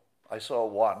multiple, I saw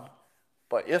one,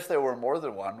 but if there were more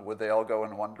than one, would they all go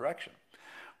in one direction?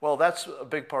 Well, that's a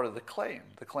big part of the claim.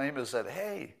 The claim is that,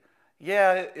 hey,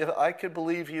 yeah, if I could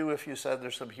believe you if you said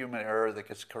there's some human error that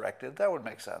gets corrected. That would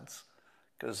make sense,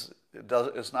 because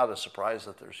it's not a surprise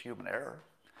that there's human error.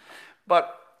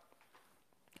 But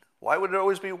why would it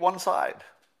always be one side?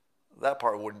 That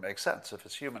part wouldn't make sense if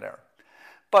it's human error.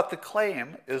 But the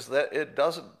claim is that it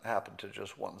doesn't happen to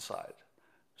just one side.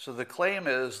 So the claim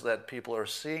is that people are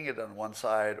seeing it on one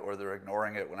side, or they're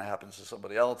ignoring it when it happens to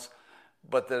somebody else,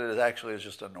 but that it actually is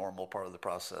just a normal part of the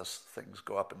process. Things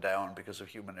go up and down because of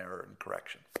human error and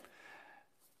correction.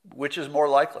 Which is more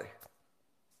likely?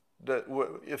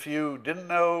 If you didn't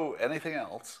know anything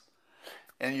else,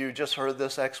 and you just heard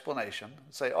this explanation,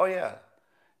 say, oh yeah,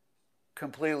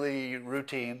 completely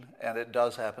routine, and it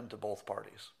does happen to both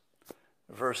parties,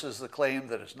 versus the claim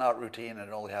that it's not routine and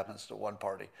it only happens to one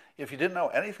party. If you didn't know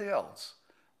anything else,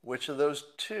 which of those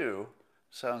two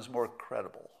sounds more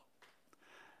credible?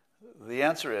 The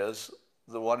answer is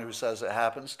the one who says it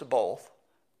happens to both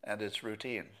and it's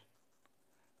routine.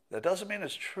 That doesn't mean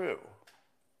it's true.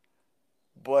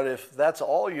 But if that's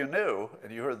all you knew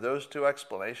and you heard those two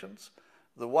explanations,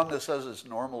 the one that says it's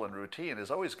normal and routine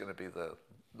is always going to be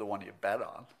the one you bet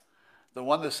on. The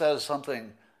one that says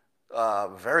something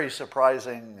very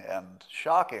surprising and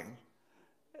shocking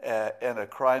and a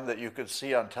crime that you could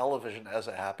see on television as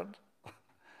it happened,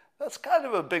 that's kind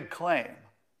of a big claim,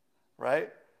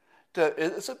 right?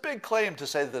 It's a big claim to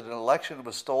say that an election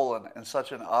was stolen in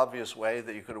such an obvious way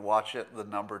that you could watch the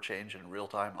number change in real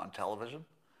time on television.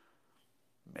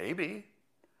 Maybe.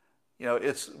 You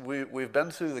know, we've been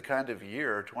through the kind of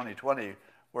year, 2020,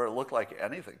 where it looked like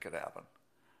anything could happen.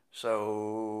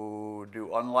 So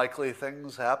do unlikely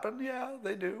things happen? Yeah,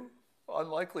 they do.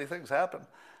 Unlikely things happen.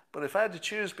 But if I had to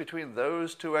choose between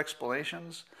those two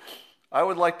explanations, I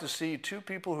would like to see two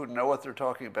people who know what they're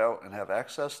talking about and have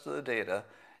access to the data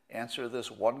answer this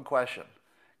one question.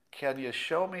 Can you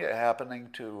show me it happening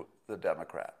to the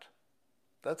Democrat?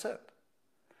 That's it.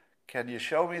 Can you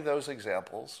show me those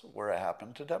examples where it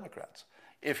happened to Democrats?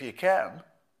 If you can,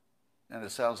 and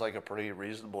it sounds like a pretty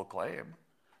reasonable claim,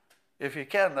 if you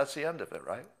can, that's the end of it,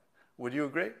 right? Would you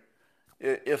agree?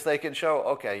 If they can show,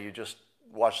 okay, you just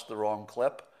watched the wrong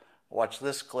clip, watch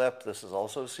this clip, this is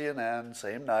also CNN,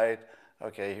 same night,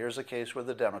 okay, here's a case where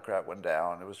the Democrat went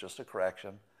down, it was just a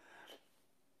correction.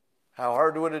 How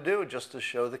hard would it do just to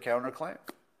show the counterclaim?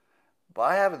 But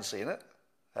I haven't seen it.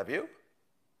 Have you?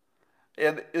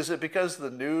 And is it because the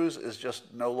news is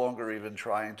just no longer even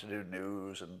trying to do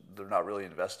news and they're not really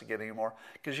investigating anymore?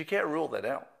 Because you can't rule that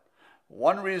out.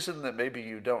 One reason that maybe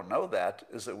you don't know that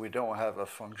is that we don't have a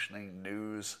functioning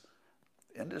news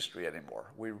industry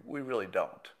anymore. We really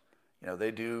don't. You know,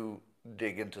 they do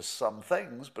dig into some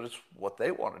things, but it's what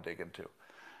they want to dig into.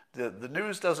 The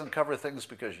news doesn't cover things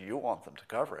because you want them to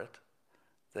cover it.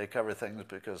 They cover things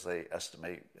because they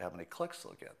estimate how many clicks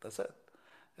they'll get. That's it.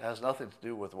 It has nothing to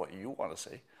do with what you want to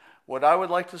see. What I would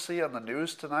like to see on the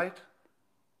news tonight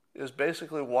is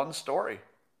basically one story.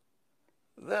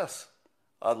 This.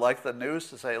 I'd like the news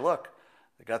to say, look,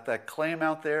 they got that claim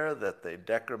out there that they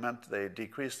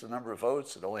decrease the number of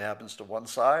votes. It only happens to one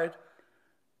side.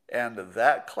 And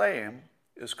that claim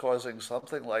is causing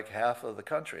something like half of the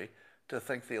country to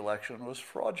think the election was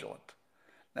fraudulent.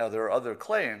 Now, there are other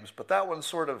claims, but that one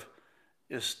sort of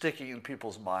is sticking in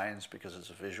people's minds because it's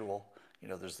visual. You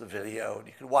know, there's the video, and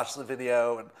you can watch the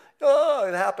video, and, oh,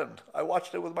 it happened. I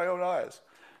watched it with my own eyes.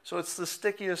 So it's the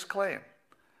stickiest claim.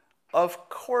 Of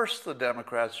course the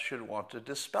Democrats should want to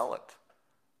dispel it.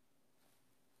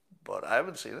 but I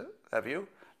haven't seen it. Have you?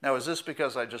 Now, is this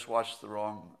because I just watched the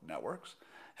wrong networks?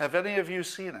 Have any of you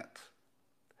seen it?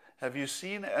 Have you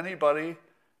seen anybody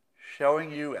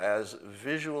showing you as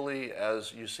visually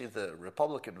as you see the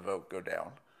Republican vote go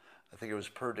down? I think it was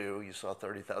Purdue. You saw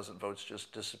 30,000 votes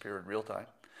just disappear in real time.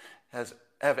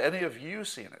 Have any of you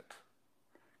seen it?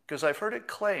 Because I've heard it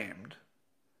claimed,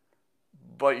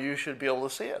 but you should be able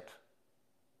to see it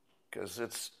because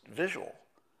it's visual.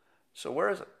 So where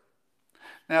is it?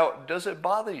 Now, does it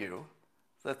bother you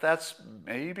that that's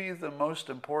maybe the most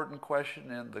important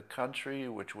question in the country,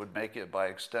 which would make it by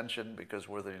extension, because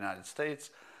we're the United States,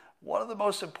 one of the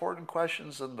most important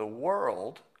questions in the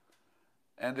world,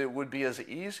 and it would be as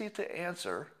easy to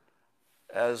answer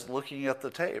as looking at the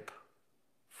tape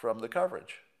from the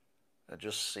coverage and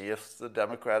just see if the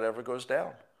Democrat ever goes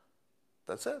down.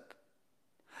 That's it.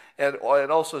 And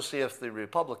also see if the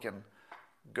Republican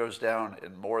goes down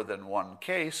in more than one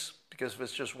case, because if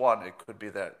it's just one, it could be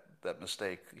that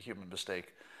mistake, human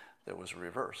mistake, that was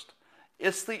reversed.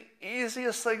 It's the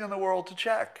easiest thing in the world to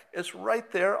check. It's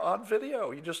right there on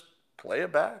video. You just play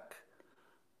it back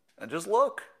and just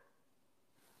look.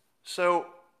 So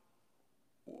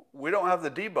we don't have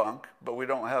the debunk, but we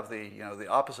don't have the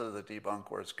opposite of the debunk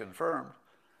where it's confirmed.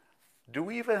 Do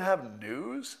we even have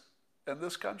news in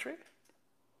this country?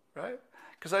 Right?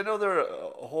 Because I know there are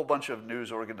a whole bunch of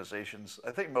news organizations.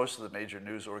 I think most of the major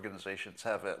news organizations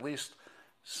have at least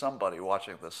somebody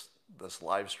watching this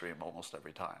live stream almost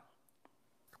every time.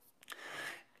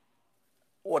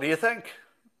 What do you think?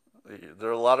 There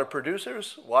are a lot of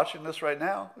producers watching this right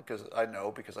now, because I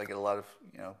get a lot of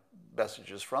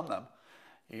messages from them.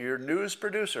 You're news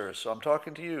producers, so I'm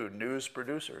talking to you, news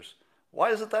producers.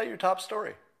 Why isn't that your top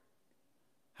story?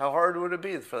 How hard would it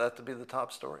be for that to be the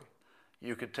top story?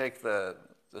 You could take the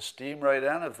steam right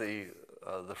out of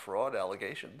the fraud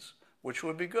allegations, which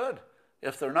would be good.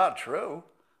 If they're not true,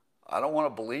 I don't want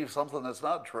to believe something that's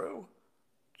not true.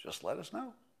 Just let us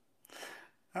know.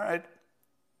 All right,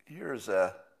 here's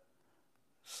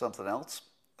something else.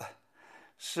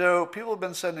 So people have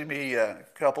been sending me a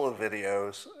couple of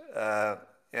videos,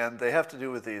 and they have to do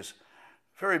with these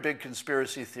very big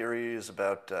conspiracy theories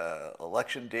about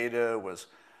election data was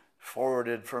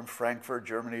forwarded from Frankfurt,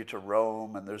 Germany to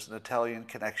Rome, and there's an Italian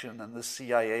connection, and the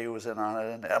CIA was in on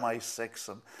it, and MI6,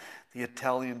 and the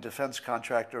Italian defense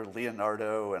contractor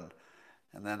Leonardo,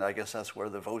 and then I guess that's where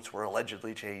the votes were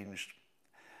allegedly changed.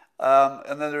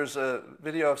 And then there's a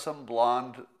video of some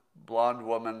blonde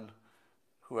woman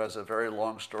who has a very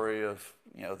long story of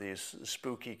these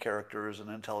spooky characters and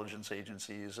intelligence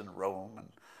agencies in Rome, and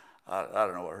I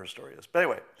don't know what her story is. But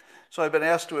anyway, so I've been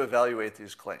asked to evaluate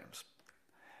these claims.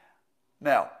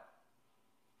 Now,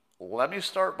 let me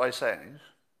start by saying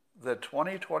that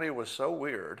 2020 was so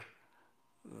weird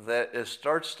that it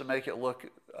starts to make it look,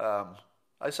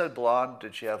 I said blonde.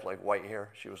 Did she have like white hair?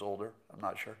 She was older. I'm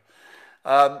not sure.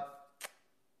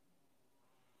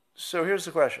 So here's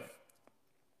the question.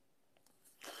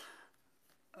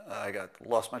 I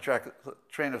lost my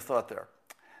train of thought there.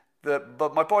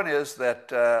 But my point is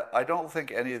that I don't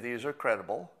think any of these are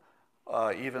credible,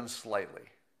 even slightly.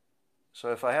 So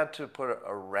if I had to put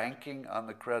a ranking on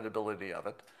the credibility of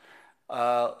it,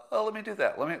 let me do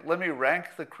that. Let me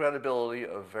rank the credibility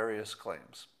of various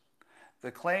claims.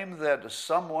 The claim that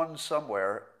someone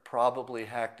somewhere probably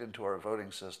hacked into our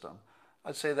voting system,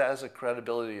 I'd say that has a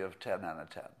credibility of 10 out of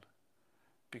 10.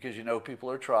 Because people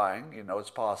are trying, it's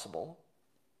possible.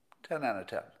 10 out of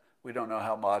 10. We don't know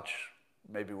how much,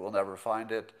 maybe we'll never find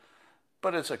it,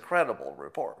 but it's a credible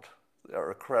report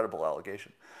or a credible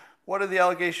allegation. What are the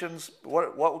allegations?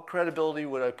 What credibility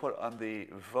would I put on the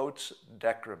votes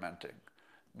decrementing,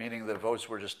 meaning the votes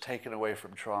were just taken away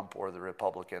from Trump or the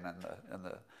Republican and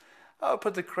the I would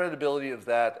put the credibility of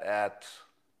that at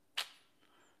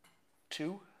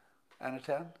 2 out of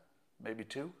 10, maybe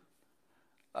 2.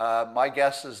 My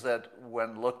guess is that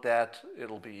when looked at,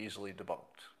 it'll be easily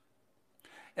debunked.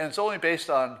 And it's only based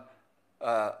on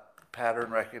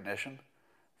pattern recognition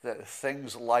that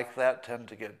things like that tend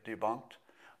to get debunked.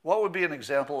 What would be an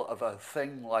example of a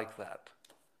thing like that?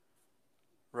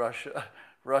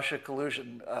 Russia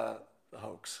collusion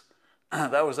hoax.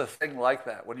 That was a thing like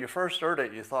that. When you first heard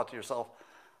it, you thought to yourself,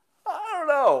 I don't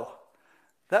know.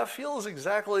 That feels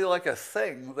exactly like a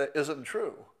thing that isn't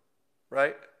true,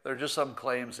 right? They're just some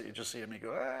claims that you just see and you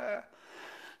go, ah.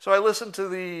 So I listened to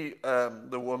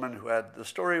the woman who had the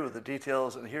story with the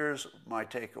details, and here's my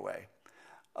takeaway.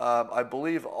 I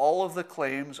believe all of the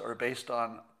claims are based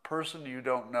on person you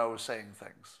don't know saying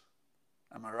things.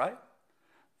 Am I right?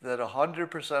 That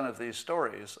 100% of these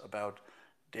stories about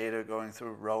data going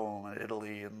through Rome and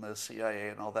Italy and the CIA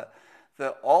and all that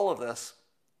all of this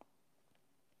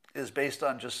is based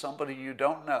on just somebody you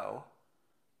don't know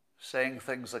saying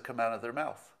things that come out of their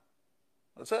mouth.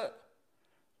 That's it.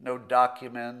 No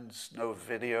documents, no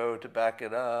video to back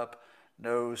it up,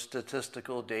 no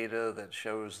statistical data that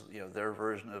shows their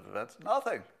version of events,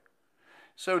 nothing.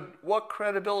 So what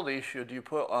credibility should you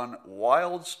put on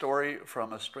wild story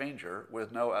from a stranger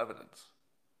with no evidence?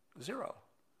 Zero.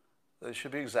 It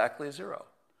should be exactly zero.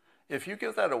 If you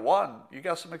give that a 1, you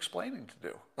got some explaining to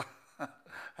do.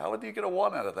 How would you get a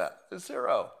 1 out of that? It's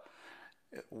 0.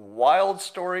 Wild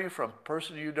story from a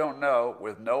person you don't know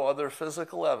with no other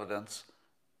physical evidence,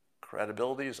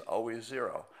 credibility is always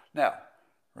 0. Now,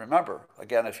 remember,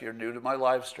 again, if you're new to my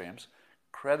live streams,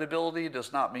 credibility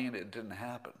does not mean it didn't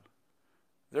happen.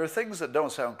 There are things that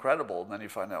don't sound credible, and then you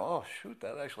find out, oh, shoot,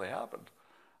 that actually happened.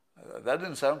 That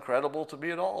didn't sound credible to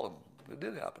me at all, and it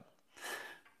did happen.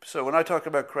 So when I talk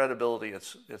about credibility,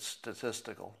 it's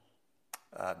statistical,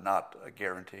 not a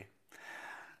guarantee.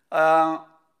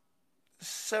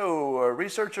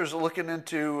 Researchers are looking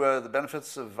into the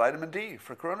benefits of vitamin D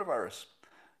for coronavirus.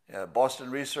 Boston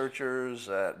researchers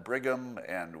at Brigham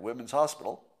and Women's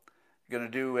Hospital are going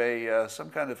to do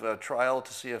some kind of a trial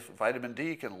to see if vitamin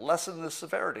D can lessen the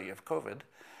severity of COVID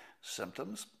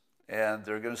symptoms, and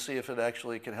they're going to see if it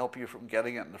actually can help you from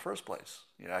getting it in the first place,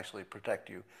 actually protect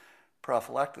you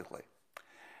prophylactically.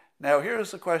 Now,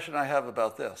 here's the question I have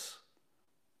about this.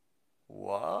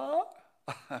 What?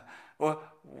 Well,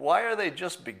 why are they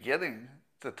just beginning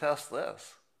to test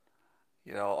this?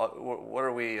 What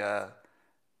are we,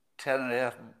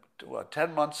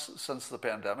 10 months since the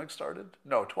pandemic started?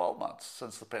 No, 12 months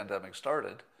since the pandemic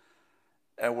started.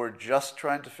 And we're just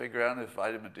trying to figure out if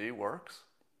vitamin D works?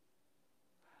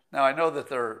 Now, I know that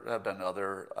there have been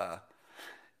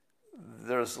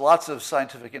there's lots of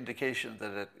scientific indication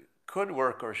that it could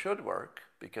work or should work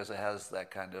because it has that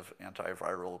kind of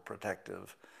antiviral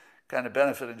protective kind of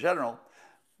benefit in general.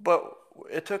 But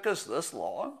it took us this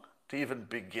long to even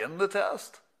begin the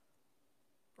test?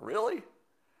 Really?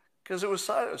 Because it was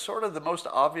sort of the most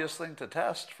obvious thing to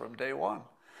test from day one,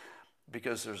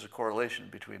 because there's a correlation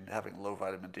between having low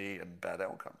vitamin D and bad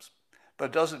outcomes. But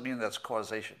it doesn't mean that's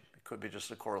causation. It could be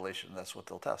just a correlation. That's what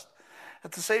they'll test.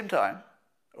 At the same time,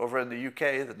 over in the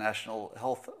UK, the National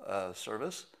Health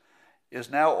Service is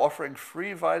now offering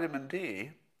free vitamin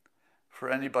D for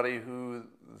anybody who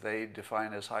they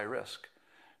define as high risk.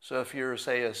 So if you're,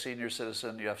 say, a senior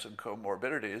citizen, you have some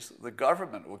comorbidities, the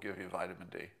government will give you vitamin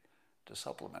D to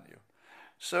supplement you.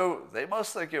 So they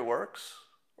must think it works,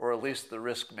 or at least the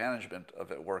risk management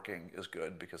of it working is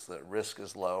good because the risk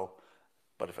is low.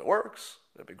 But if it works,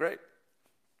 that'd be great.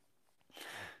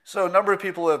 So a number of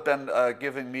people have been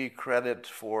giving me credit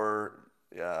for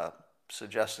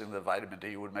suggesting that vitamin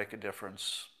D would make a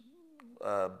difference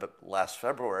last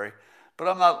February, but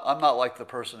I'm not like the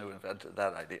person who invented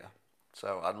that idea.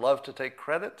 So I'd love to take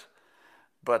credit,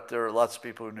 but there are lots of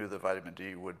people who knew that vitamin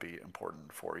D would be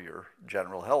important for your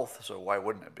general health, so why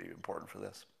wouldn't it be important for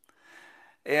this?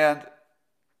 And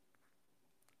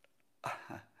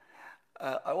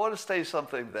I want to say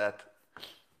something that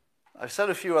I've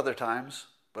said a few other times,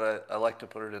 but I like to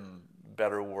put it in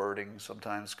better wording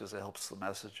sometimes because it helps the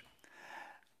message.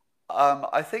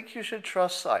 I think you should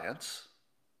trust science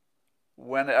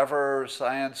whenever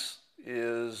science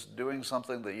is doing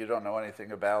something that you don't know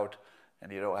anything about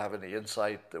and you don't have any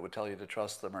insight that would tell you to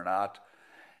trust them or not.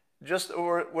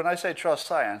 Or when I say trust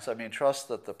science, I mean trust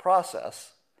that the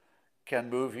process can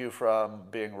move you from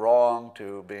being wrong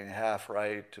to being half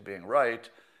right to being right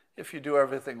if you do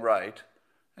everything right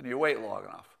and you wait long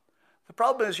enough. The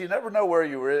problem is you never know where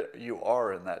you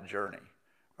are in that journey.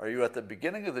 Are you at the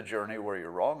beginning of the journey where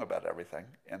you're wrong about everything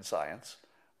in science,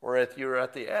 or you're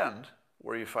at the end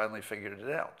where you finally figured it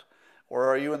out? Or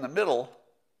are you in the middle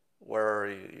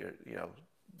where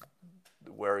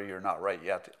where you're not right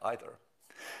yet either?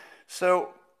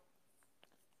 So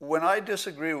when I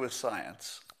disagree with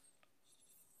science,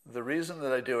 the reason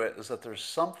that I do it is that there's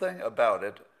something about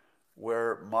it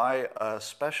where my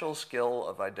special skill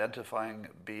of identifying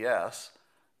BS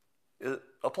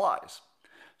applies.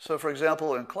 So for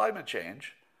example, in climate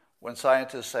change, when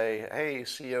scientists say, hey,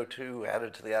 CO2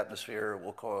 added to the atmosphere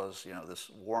will cause this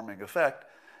warming effect,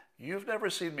 you've never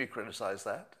seen me criticize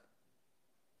that.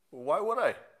 Why would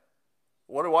I?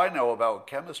 What do I know about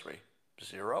chemistry?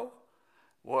 Zero.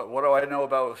 What do I know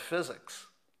about physics?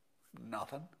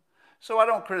 Nothing. So I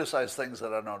don't criticize things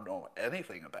that I don't know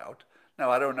anything about. Now,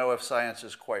 I don't know if science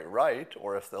is quite right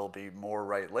or if they'll be more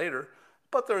right later,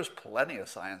 but there's plenty of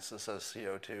science that says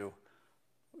CO2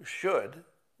 should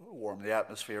warm the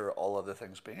atmosphere, all other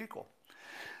things being equal.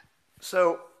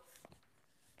 So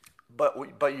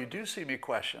But you do see me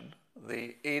question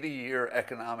the 80-year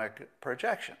economic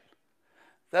projection.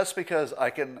 That's because I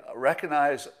can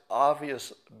recognize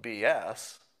obvious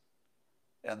BS,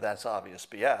 and that's obvious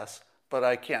BS, but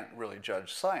I can't really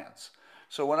judge science.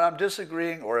 So when I'm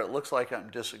disagreeing, or it looks like I'm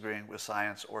disagreeing with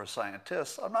science or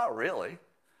scientists, I'm not really.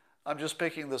 I'm just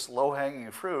picking this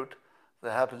low-hanging fruit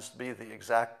that happens to be the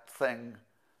exact thing,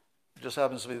 just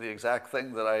happens to be the exact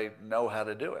thing that I know how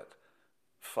to do it.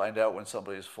 Find out when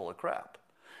somebody's full of crap.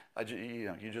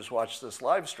 You just watched this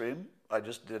live stream. I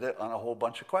just did it on a whole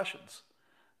bunch of questions.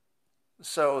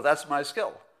 So that's my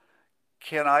skill.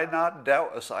 Can I not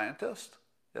doubt a scientist?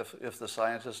 If the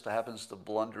scientist happens to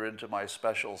blunder into my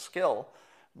special skill,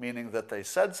 meaning that they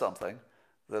said something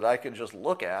that I can just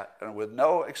look at, and with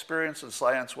no experience in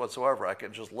science whatsoever, I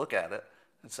can just look at it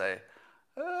and say,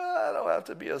 I don't have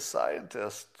to be a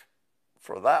scientist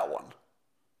for that one,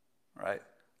 right?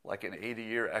 Like an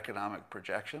 80-year economic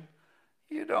projection.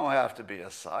 You don't have to be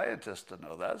a scientist to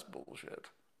know that's bullshit.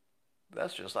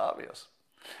 That's just obvious.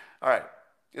 All right,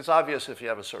 it's obvious if you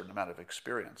have a certain amount of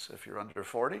experience. If you're under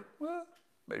 40, well,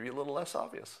 maybe a little less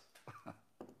obvious.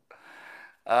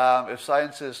 If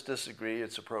scientists disagree,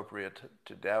 it's appropriate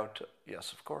to doubt.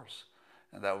 Yes, of course.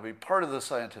 And that would be part of the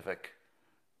scientific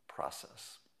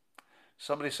process.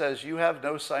 Somebody says, you have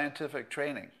no scientific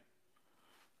training.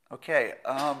 Okay,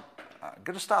 I'm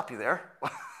going to stop you there.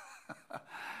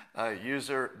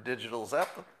 User Digital Zep.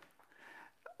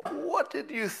 What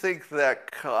did you think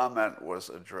that comment was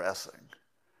addressing?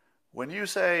 When you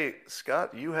say,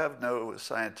 Scott, you have no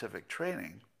scientific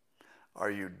training,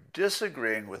 are you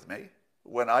disagreeing with me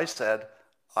when I said,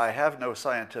 I have no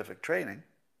scientific training?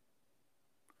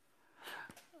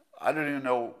 I don't even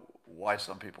know why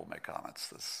some people make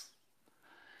comments.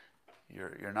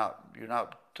 You're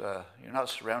not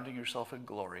surrounding yourself in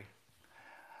glory.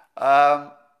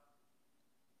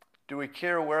 Do we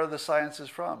care where the science is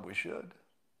from? We should.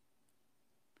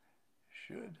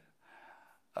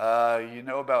 You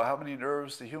know about how many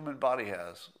nerves the human body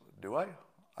has. Do I?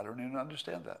 I don't even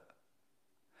understand that.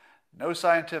 No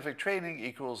scientific training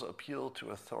equals appeal to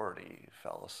authority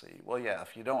fallacy. Well, yeah,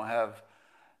 if you don't have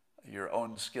your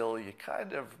own skill, you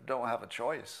kind of don't have a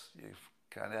choice. You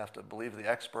kind of have to believe the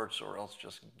experts or else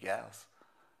just guess.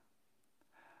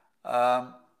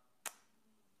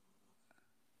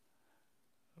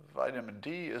 Vitamin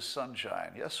D is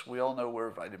sunshine. Yes, we all know where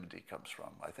vitamin D comes from,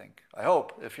 I think. I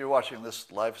hope. If you're watching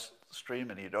this live stream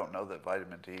and you don't know that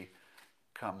vitamin D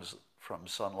comes from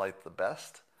sunlight the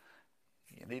best,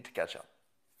 you need to catch up.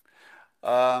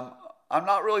 I'm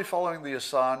not really following the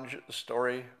Assange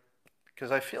story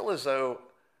because I feel as though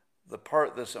the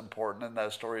part that's important in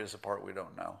that story is the part we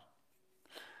don't know.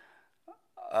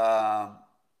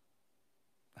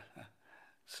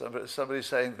 Somebody's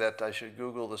saying that I should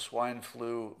Google the swine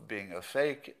flu being a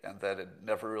fake and that it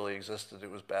never really existed. It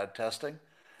was bad testing.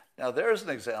 Now, there's an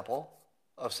example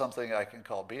of something I can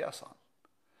call BS on.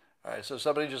 All right, so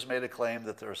somebody just made a claim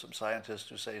that there are some scientists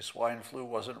who say swine flu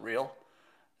wasn't real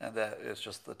and that it's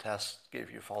just the test gave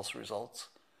you false results.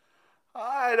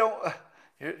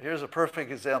 Here's a perfect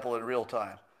example in real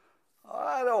time.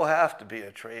 I don't have to be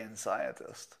a trained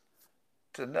scientist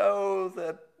to know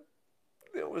that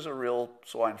it was a real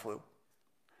swine flu.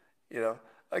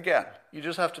 Again, you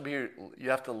have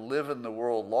to live in the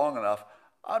world long enough.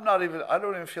 I don't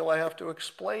even feel I have to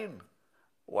explain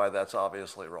why that's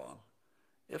obviously wrong.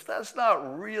 If that's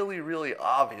not really, really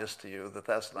obvious to you that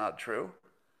that's not true,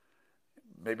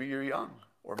 maybe you're young,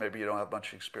 or maybe you don't have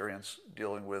much experience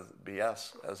dealing with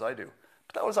BS as I do.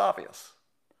 But that was obvious.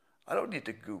 I don't need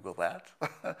to Google that.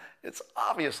 It's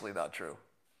obviously not true.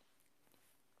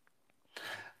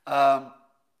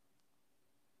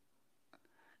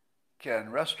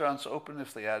 Can restaurants open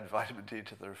if they add vitamin D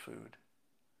to their food?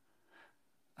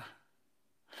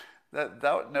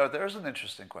 No, there's an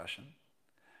interesting question.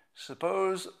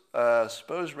 Suppose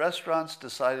restaurants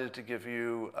decided to give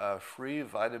you free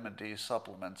vitamin D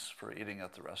supplements for eating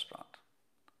at the restaurant.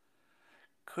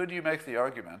 Could you make the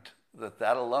argument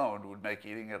that alone would make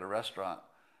eating at a restaurant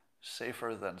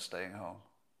safer than staying home?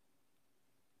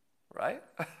 Right?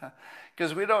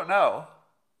 Because we don't know.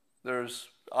 There's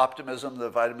optimism that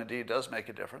vitamin D does make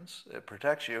a difference. It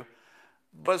protects you.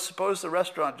 But suppose the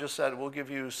restaurant just said, we'll give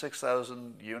you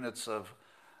 6,000 units of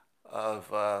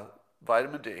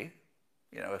vitamin D,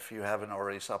 if you haven't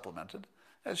already supplemented.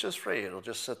 And it's just free. It'll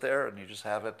just sit there and you just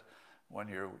have it when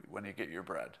you get your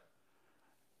bread.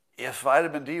 If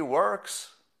vitamin D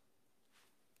works,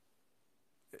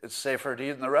 it's safer to eat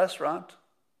in the restaurant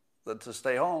than to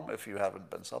stay home if you haven't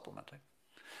been supplementing.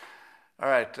 All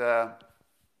right.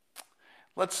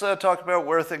 Let's talk about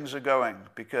where things are going,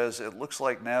 because it looks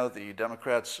like now the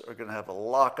Democrats are going to have a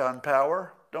lock on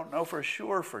power. Don't know for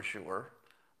sure.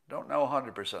 Don't know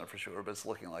 100% for sure, but it's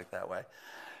looking like that way.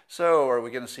 So are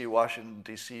we going to see Washington,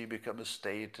 D.C. become a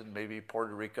state, and maybe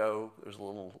Puerto Rico?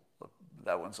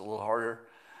 That one's a little harder.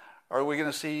 Are we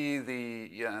going to see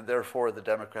therefore the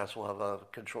Democrats will have a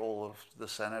control of the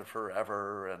Senate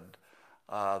forever,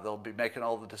 and they'll be making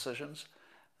all the decisions?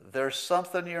 There's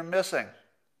something you're missing.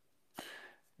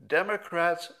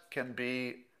 Democrats can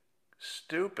be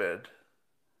stupid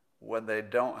when they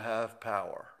don't have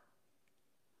power,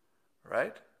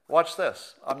 right? Watch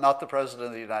this. I'm not the president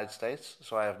of the United States,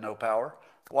 so I have no power.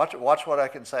 Watch what I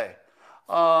can say.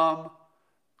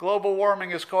 Global warming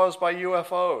is caused by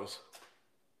UFOs.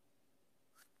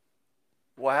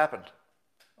 What happened?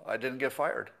 I didn't get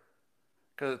fired,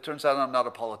 because it turns out I'm not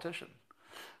a politician.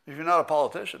 If you're not a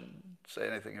politician, say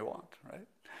anything you want,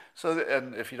 right?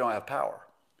 And if you don't have power.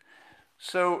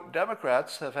 So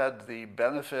Democrats have had the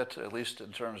benefit, at least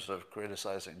in terms of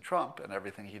criticizing Trump and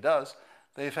everything he does,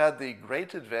 they've had the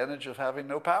great advantage of having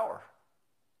no power.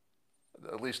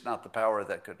 At least not the power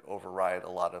that could override a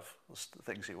lot of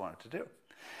things he wanted to do.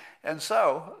 And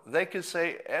so they could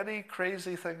say any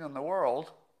crazy thing in the world,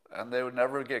 and they would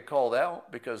never get called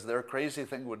out because their crazy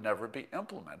thing would never be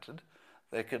implemented.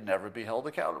 They could never be held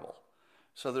accountable.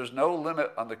 So there's no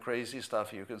limit on the crazy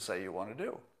stuff you can say you want to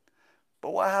do.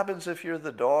 But what happens if you're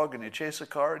the dog and you chase a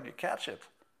car and you catch it?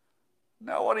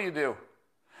 Now what do?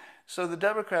 So the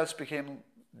Democrats became,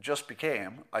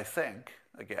 I think,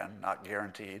 again, not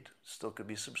guaranteed, still could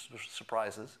be some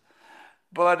surprises,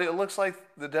 but it looks like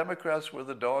the Democrats were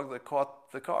the dog that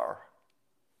caught the car.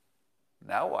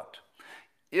 Now what?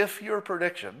 If your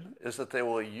prediction is that they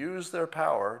will use their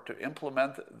power to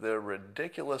implement the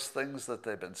ridiculous things that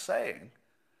they've been saying,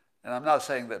 and I'm not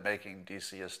saying that making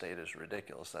D.C. a state is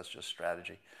ridiculous, that's just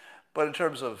strategy, but in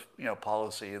terms of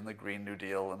policy and the Green New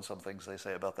Deal and some things they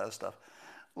say about that stuff,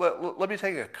 let me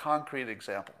take a concrete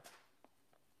example.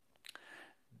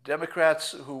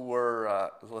 Democrats who were,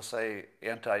 let's say,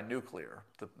 anti-nuclear,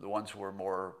 the ones who were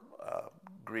more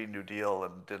Green New Deal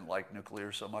and didn't like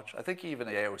nuclear so much. I think even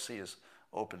the AOC is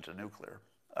open to nuclear.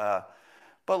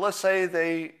 But let's say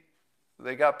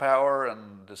they got power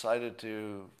and decided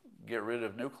to get rid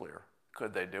of nuclear.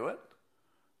 Could they do it?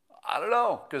 I don't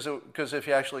know, because if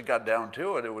you actually got down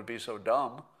to it, it would be so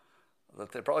dumb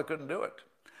that they probably couldn't do it.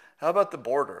 How about the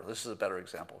border? This is a better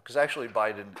example, because actually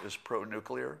Biden is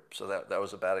pro-nuclear, so that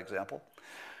was a bad example.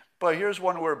 But here's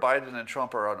one where Biden and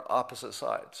Trump are on opposite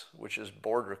sides, which is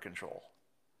border control.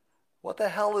 What the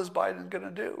hell is Biden going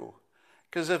to do?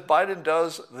 Because if Biden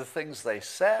does the things they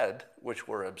said, which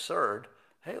were absurd,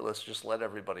 hey, let's just let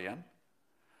everybody in.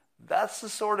 That's the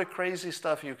sort of crazy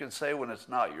stuff you can say when it's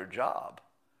not your job.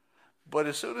 But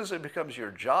as soon as it becomes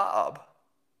your job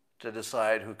to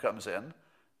decide who comes in,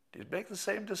 do you make the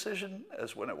same decision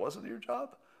as when it wasn't your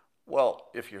job? Well,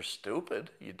 if you're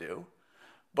stupid, you do.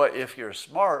 But if you're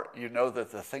smart, you know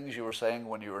that the things you were saying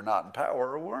when you were not in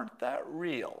power weren't that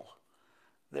real.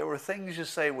 There were things you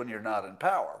say when you're not in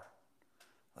power.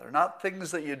 They're not things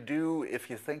that you do if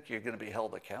you think you're going to be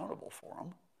held accountable for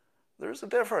them. There's a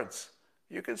difference.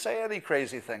 You can say any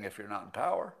crazy thing if you're not in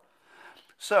power.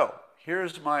 So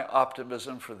here's my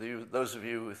optimism for those of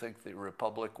you who think the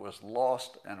republic was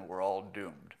lost and we're all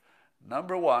doomed.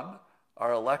 Number one,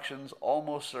 our elections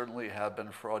almost certainly have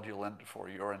been fraudulent for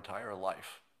your entire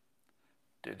life.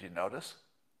 Did you notice?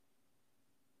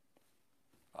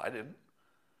 I didn't.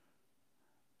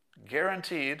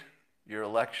 Guaranteed, your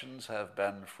elections have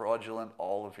been fraudulent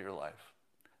all of your life,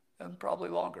 and probably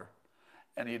longer,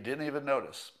 and you didn't even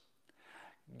notice.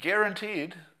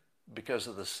 Guaranteed, because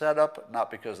of the setup,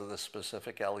 not because of the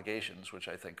specific allegations, which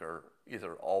I think are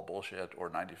either all bullshit or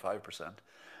 95%,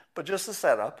 but just the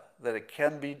setup that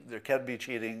there can be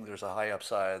cheating, there's a high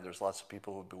upside, there's lots of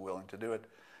people who would be willing to do it.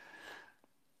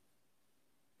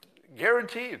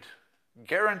 Guaranteed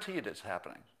it's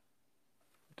happening.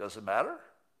 Does it matter?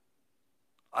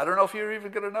 I don't know if you're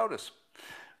even going to notice.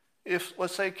 If,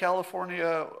 let's say,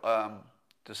 California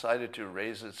decided to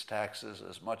raise its taxes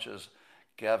as much as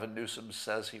Gavin Newsom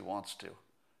says he wants to,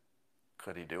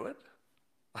 could he do it?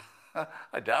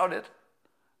 I doubt it.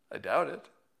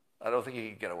 I don't think he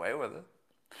could get away with it.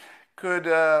 Could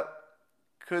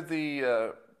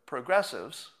the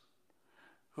progressives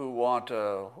who want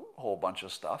a whole bunch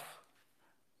of stuff,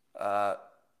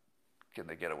 can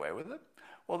they get away with it?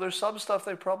 Well, there's some stuff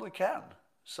they probably can,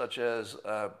 such as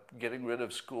getting rid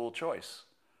of school choice.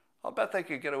 I'll bet they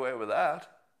could get away with that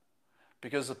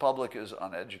because the public is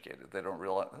uneducated. They don't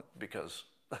realize, because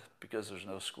there's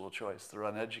no school choice. They're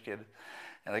uneducated,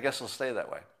 and I guess it'll stay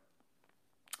that way.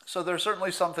 So there are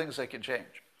certainly some things they can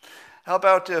change. How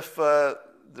about if the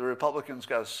Republicans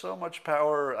got so much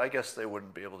power, I guess they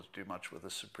wouldn't be able to do much with the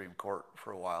Supreme Court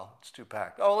for a while. It's too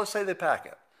packed. Oh, let's say they pack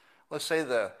it. Let's say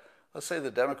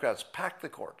the Democrats pack the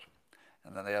court,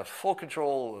 and then they have full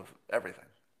control of everything.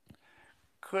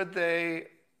 Could they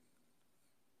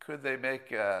make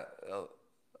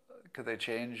could they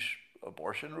change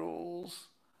abortion rules?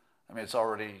 I mean, it's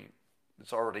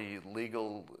already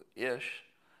legal-ish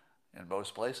in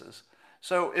most places.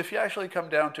 So if you actually come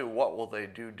down to what will they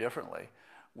do differently,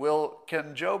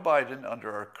 can Joe Biden,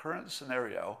 under our current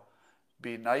scenario,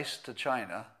 be nice to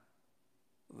China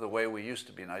the way we used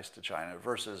to be nice to China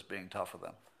versus being tough with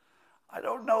them? I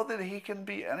don't know that he can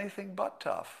be anything but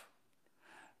tough.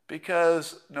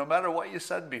 Because no matter what you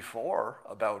said before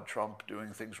about Trump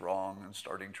doing things wrong and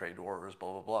starting trade wars,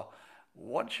 blah, blah, blah,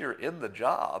 once you're in the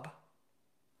job,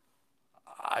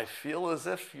 I feel as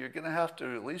if you're going to have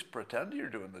to at least pretend you're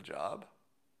doing the job.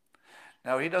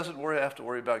 Now, he doesn't have to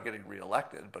worry about getting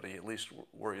reelected, but he at least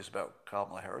worries about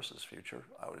Kamala Harris's future,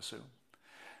 I would assume.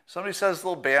 Somebody says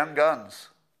they'll ban guns.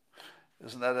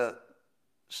 Isn't that a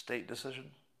state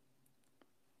decision?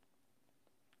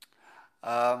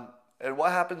 And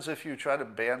what happens if you try to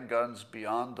ban guns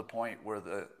beyond the point where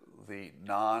the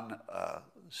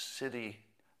non-city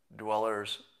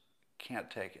dwellers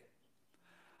can't take it?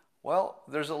 Well,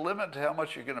 there's a limit to how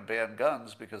much you're going to ban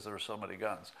guns because there are so many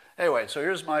guns. Anyway, so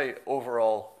here's my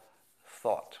overall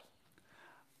thought.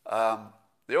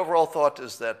 The overall thought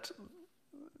is that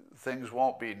things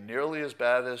won't be nearly as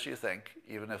bad as you think,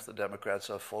 even if the Democrats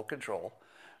have full control,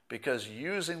 because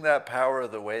using that power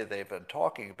the way they've been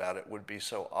talking about it would be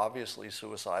so obviously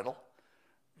suicidal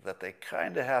that they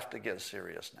kind of have to get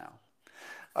serious now.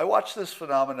 I watched this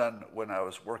phenomenon when I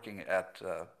was working at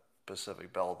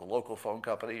Pacific Bell, the local phone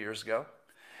company, years ago.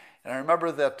 And I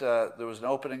remember that there was an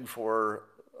opening for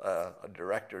a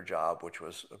director job, which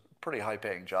was a pretty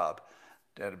high-paying job,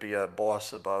 to be a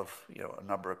boss above a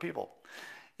number of people.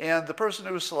 And the person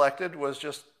who was selected was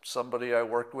just somebody I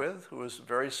worked with who was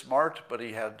very smart, but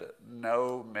he had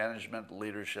no management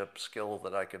leadership skill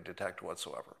that I could detect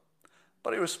whatsoever.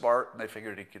 But he was smart, and they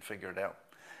figured he could figure it out.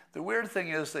 The weird thing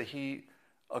is that he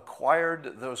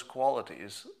acquired those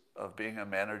qualities of being a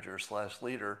manager /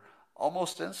 leader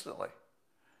almost instantly.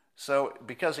 So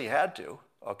because he had to,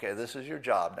 okay, this is your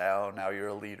job now you're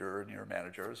a leader and you're a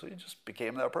manager, so he just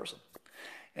became that person.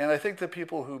 And I think that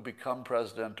people who become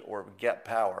president or get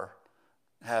power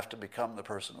have to become the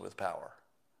person with power.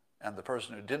 And the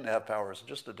person who didn't have power is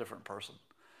just a different person.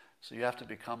 So you have to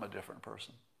become a different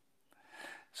person.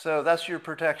 So that's your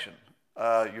protection.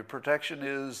 Your protection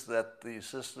is that the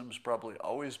system's probably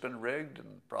always been rigged,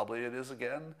 and probably it is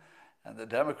again. And the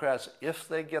Democrats, if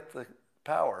they get the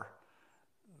power,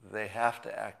 they have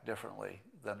to act differently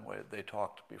than the way they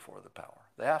talked before the power.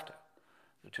 They have to.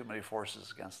 There are too many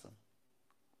forces against them.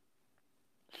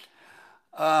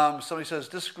 Somebody says,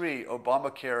 disagree,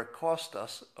 Obamacare cost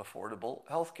us affordable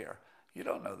health care. You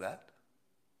don't know that.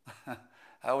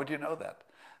 How would you know that?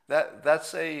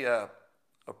 That's a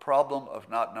problem of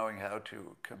not knowing how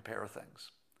to compare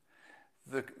things.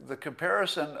 The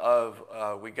comparison of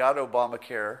we got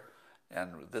Obamacare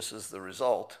and this is the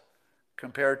result,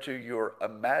 compared to your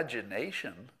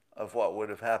imagination of what would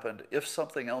have happened if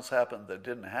something else happened that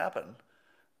didn't happen,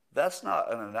 that's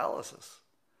not an analysis.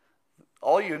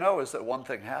 All you know is that one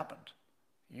thing happened.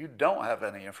 You don't have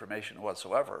any information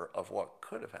whatsoever of what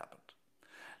could have happened.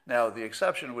 Now, the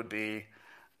exception would be,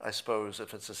 I suppose,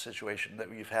 if it's a situation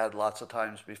that you've had lots of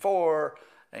times before,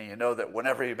 and you know that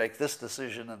whenever you make this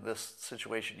decision in this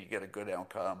situation, you get a good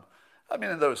outcome. I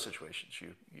mean, in those situations,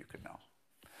 you could know.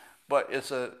 But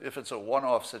if it's a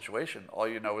one-off situation, all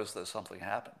you know is that something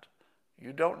happened.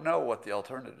 You don't know what the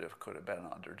alternative could have been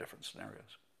under different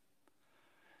scenarios.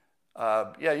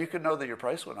 Yeah, you can know that your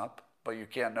price went up, but you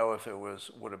can't know if it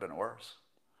would have been worse.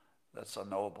 That's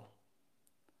unknowable.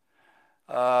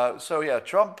 So yeah,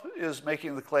 Trump is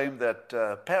making the claim that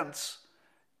Pence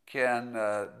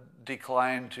can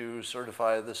decline to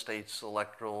certify the state's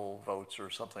electoral votes or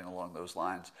something along those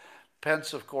lines.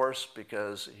 Pence, of course,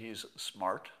 because he's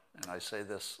smart, and I say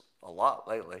this a lot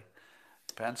lately,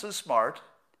 Pence is smart,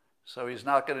 so he's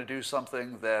not going to do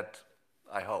something that,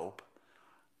 I hope,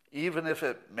 even if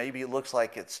it maybe looks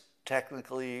like it's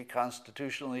technically,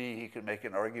 constitutionally, he could make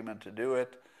an argument to do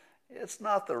it, it's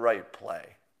not the right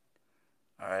play.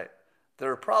 All right?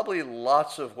 There are probably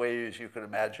lots of ways you could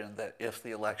imagine that if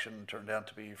the election turned out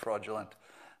to be fraudulent,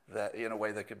 that in a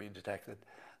way that could be detected,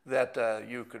 that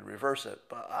you could reverse it.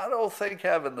 But I don't think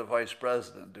having the vice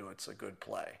president do it's a good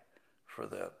play for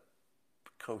the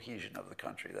cohesion of the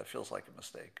country. That feels like a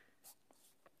mistake.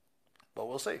 But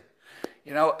we'll see.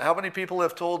 You know, how many people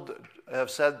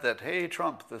have said that, hey,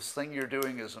 Trump, this thing you're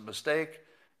doing is a mistake.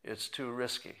 It's too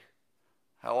risky.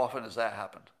 How often has that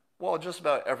happened? Well, just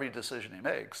about every decision he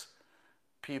makes,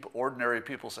 ordinary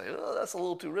people say, oh, that's a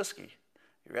little too risky.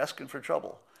 You're asking for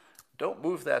trouble. Don't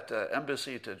move that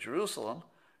embassy to Jerusalem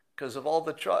because of all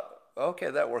the trouble.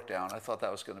 Okay, that worked out. I thought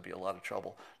that was going to be a lot of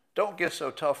trouble. Don't get so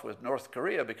tough with North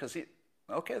Korea because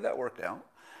okay, that worked out.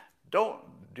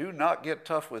 Do not get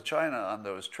tough with China on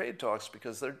those trade talks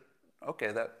because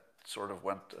that sort of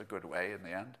went a good way in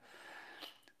the end.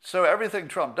 So everything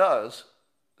Trump does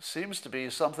seems to be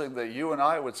something that you and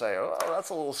I would say, oh, that's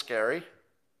a little scary.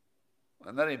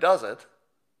 And then he does it,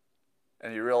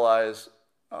 and you realize,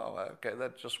 oh, okay,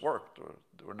 that just worked.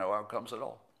 There were no outcomes at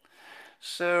all.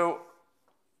 So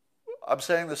I'm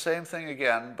saying the same thing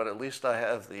again, but at least I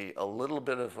have a little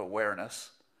bit of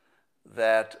awareness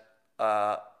that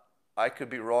I could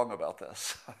be wrong about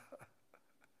this.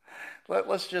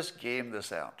 Let's just game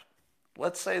this out.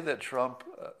 Let's say that Trump,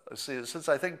 since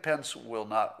I think Pence will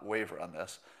not waver on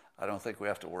this, I don't think we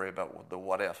have to worry about the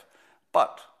what if.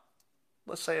 But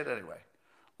let's say it anyway.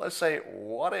 Let's say,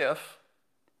 what if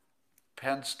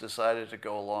Pence decided to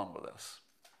go along with this?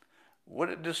 Would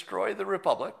it destroy the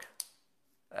republic,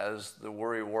 as the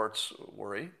worrywarts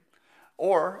worry,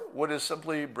 or would it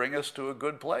simply bring us to a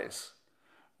good place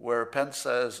where Pence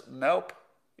says, nope,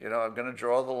 I'm going to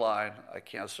draw the line. I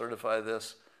can't certify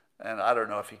this. And I don't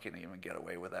know if he can even get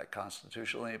away with that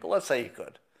constitutionally, but let's say he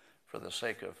could for the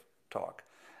sake of talk.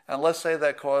 And let's say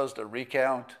that caused a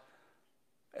recount,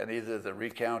 and either the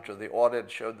recount or the audit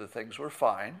showed that things were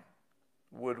fine.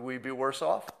 Would we be worse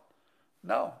off?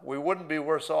 No, we wouldn't be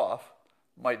worse off.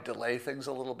 Might delay things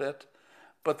a little bit.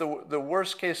 But the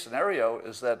worst case scenario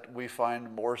is that we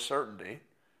find more certainty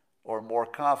or more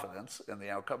confidence in the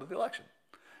outcome of the election.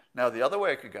 Now, the other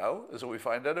way it could go is that we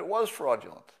find that it was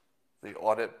fraudulent. The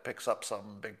audit picks up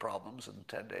some big problems in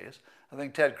 10 days. I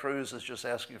think Ted Cruz is just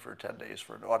asking for 10 days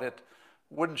for an audit.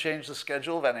 Wouldn't change the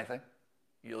schedule of anything.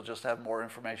 You'll just have more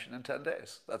information in 10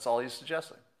 days. That's all he's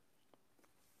suggesting.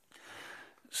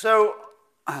 So,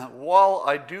 while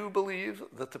I do believe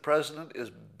that the president is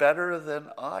better than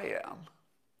I am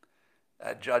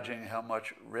at judging how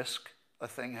much risk a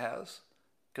thing has,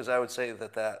 because I would say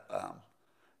that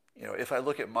if I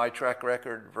look at my track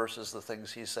record versus the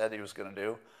things he said he was going to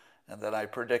do, and then I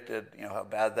predicted, how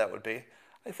bad that would be,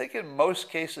 I think in most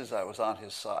cases I was on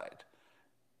his side.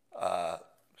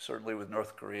 Certainly with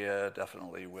North Korea,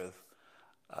 definitely with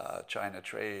China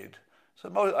trade.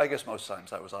 So I guess most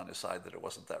times I was on his side that it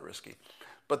wasn't that risky.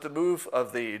 But the move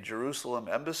of the Jerusalem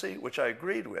embassy, which I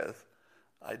agreed with,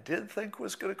 I did think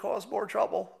was going to cause more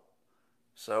trouble.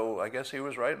 So I guess he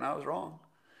was right and I was wrong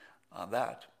on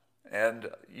that. And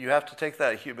you have to take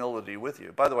that humility with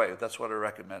you. By the way, that's what I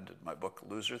recommend in my book,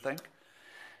 Loser Think.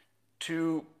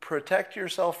 To protect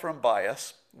yourself from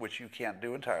bias, which you can't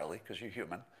do entirely because you're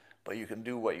human, but you can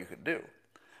do what you can do,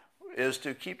 is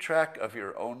to keep track of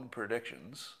your own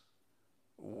predictions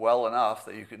well enough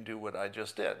that you can do what I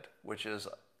just did, which is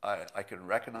I can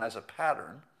recognize a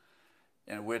pattern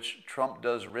in which Trump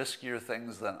does riskier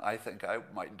things than I think I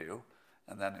might do,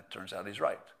 and then it turns out he's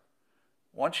right.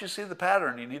 Once you see the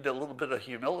pattern, you need a little bit of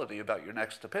humility about your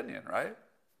next opinion, right?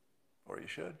 Or you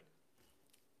should.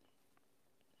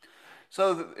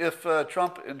 So if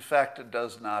Trump, in fact,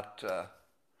 does not...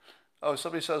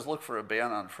 somebody says look for a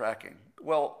ban on fracking.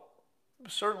 Well,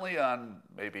 certainly on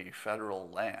maybe federal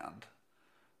land,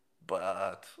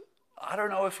 but I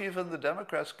don't know if even the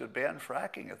Democrats could ban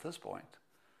fracking at this point.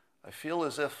 I feel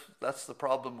as if that's the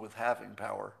problem with having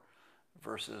power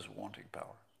versus wanting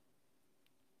power.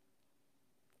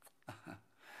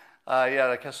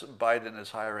 I guess Biden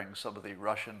is hiring some of the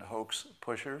Russian hoax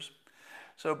pushers.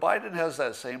 So Biden has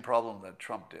that same problem that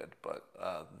Trump did, but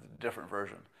different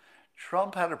version.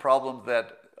 Trump had a problem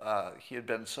that he had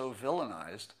been so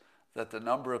villainized that the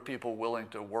number of people willing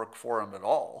to work for him at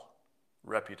all,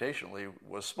 reputationally,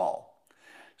 was small.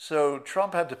 So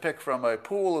Trump had to pick from a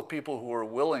pool of people who were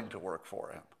willing to work for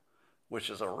him, which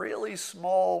is a really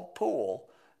small pool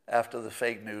after the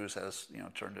fake news has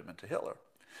turned him into Hitler.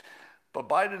 But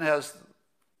Biden has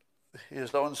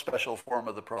his own special form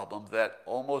of the problem that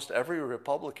almost every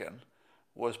Republican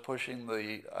was pushing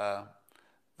the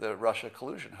Russia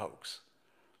collusion hoax.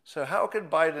 So how can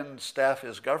Biden staff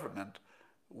his government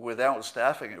without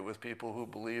staffing it with people who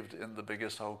believed in the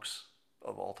biggest hoax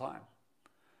of all time?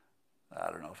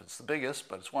 I don't know if it's the biggest,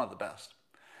 but it's one of the best.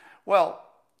 Well,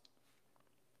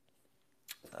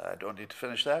 I don't need to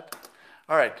finish that.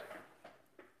 All right.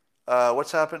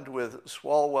 What's happened with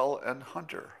Swalwell and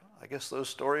Hunter? I guess those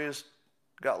stories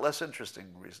got less interesting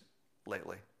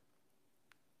lately.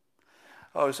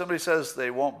 Oh, somebody says they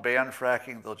won't ban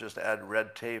fracking, they'll just add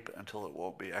red tape until it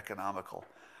won't be economical.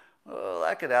 Well,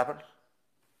 that could happen.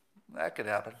 That could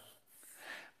happen.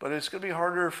 But it's going to be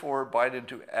harder for Biden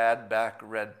to add back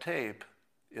red tape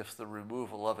if the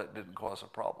removal of it didn't cause a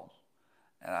problem.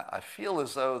 And I feel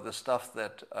as though the stuff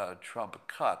that Trump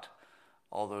cut,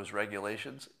 all those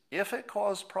regulations, if it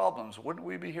caused problems, wouldn't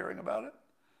we be hearing about it?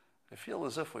 I feel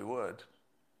as if we would.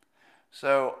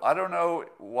 So I don't know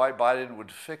why Biden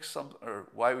would fix something, or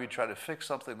why we'd try to fix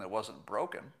something that wasn't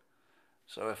broken.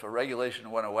 So if a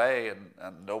regulation went away and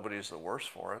nobody's the worse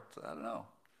for it, I don't know.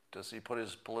 Does he put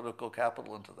his political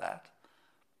capital into that?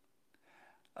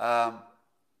 Oh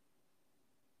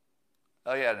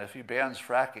yeah, and if he bans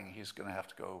fracking, he's going to have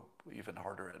to go even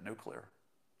harder at nuclear.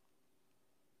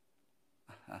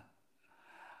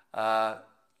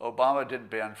 Obama didn't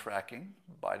ban fracking.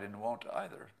 Biden won't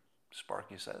either,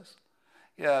 Sparky says.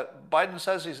 Yeah, Biden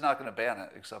says he's not going to ban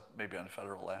it, except maybe on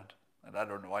federal land. And I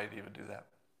don't know why he'd even do that.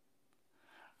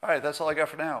 All right, that's all I got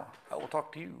for now. I will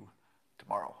talk to you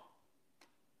tomorrow.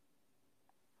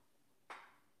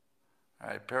 All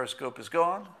right, Periscope is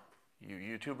gone. You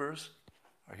YouTubers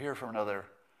are here for another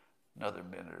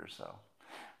minute or so.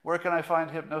 Where can I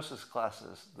find hypnosis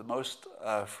classes? The most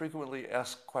frequently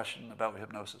asked question about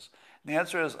hypnosis. And the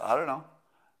answer is, I don't know.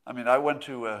 I mean, I went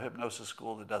to a hypnosis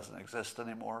school that doesn't exist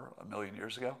anymore 1 million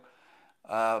years ago.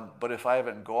 But if I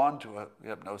haven't gone to a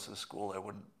hypnosis school, I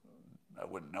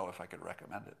wouldn't know if I could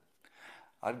recommend it.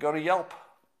 I'd go to Yelp,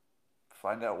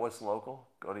 find out what's local,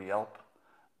 go to Yelp.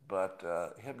 But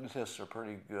hypnotists are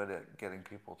pretty good at getting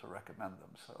people to recommend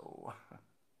them. So,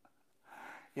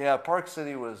 yeah, Park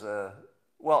City was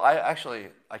well, I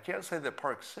can't say that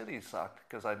Park City sucked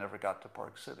because I never got to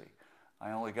Park City.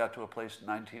 I only got to a place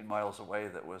 19 miles away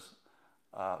that was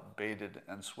baited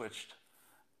and switched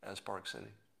as Park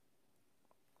City.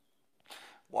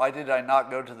 Why did I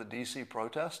not go to the DC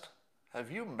protest?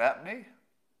 Have you met me?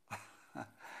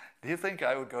 Do you think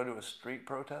I would go to a street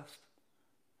protest?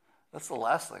 That's the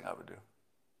last thing I would do.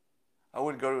 I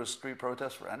wouldn't go to a street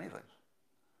protest for anything.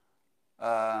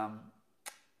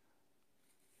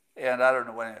 And I don't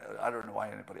know why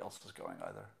anybody else is going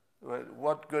either.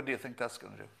 What good do you think that's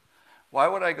going to do? Why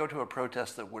would I go to a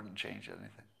protest that wouldn't change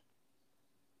anything?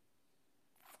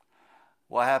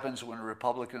 What happens when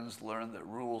Republicans learn that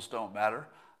rules don't matter?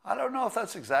 I don't know if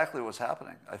that's exactly what's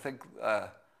happening. I think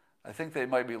they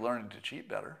might be learning to cheat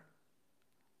better,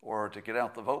 or to get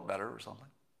out the vote better, or something.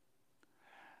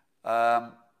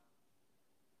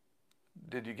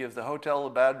 Did you give the hotel a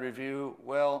bad review?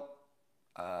 Well,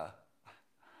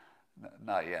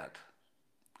 not yet.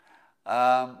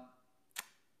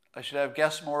 I should have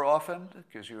guests more often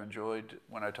because you enjoyed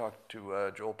when I talked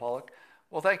to Joel Pollack.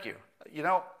 Well, thank you. You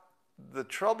know, the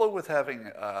trouble with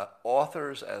having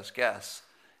authors as guests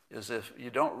is if you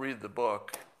don't read the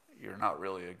book, you're not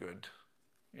really a good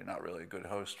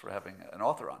host for having an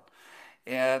author on.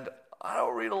 And I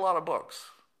don't read a lot of books,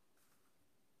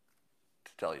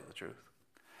 to tell you the truth.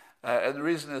 And the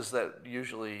reason is that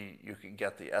usually you can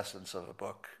get the essence of a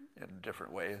book in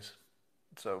different ways.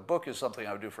 So book is something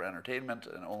I would do for entertainment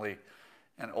and only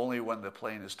when the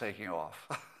plane is taking off.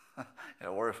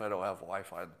 Or if I don't have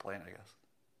Wi-Fi on the plane, I guess.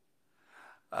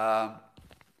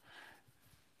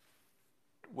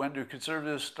 When do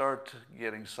conservatives start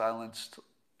getting silenced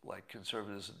like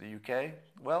conservatives in the UK?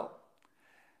 Well,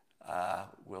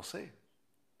 we'll see.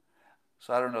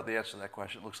 So I don't know the answer to that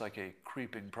question. It looks like a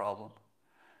creeping problem.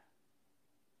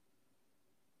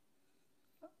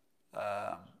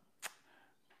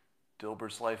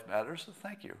 Dilbert's life matters.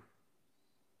 Thank you.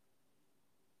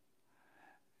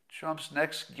 Trump's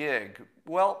next gig.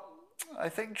 Well, I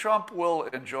think Trump will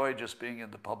enjoy just being in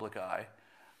the public eye.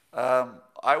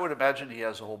 I would imagine he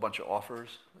has a whole bunch of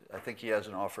offers. I think he has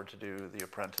an offer to do The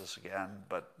Apprentice again,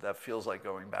 but that feels like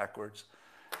going backwards.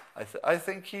 I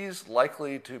think he's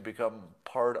likely to become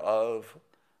part of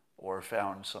or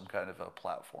found some kind of a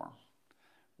platform,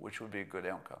 which would be a good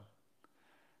outcome.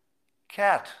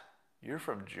 Kat, you're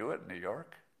from Jewett, New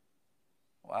York?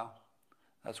 Wow.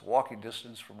 That's walking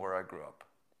distance from where I grew up.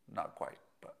 Not quite,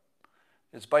 but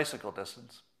it's bicycle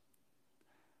distance.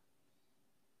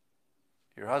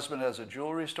 Your husband has a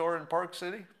jewelry store in Park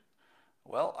City?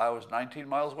 Well, I was 19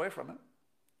 miles away from it.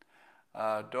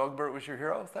 Dogbert was your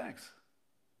hero? Thanks.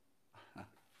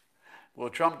 Will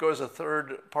Trump go as a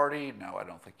third party? No, I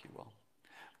don't think he will.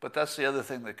 But that's the other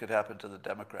thing that could happen to the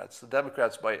Democrats. The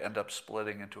Democrats might end up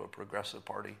splitting into a progressive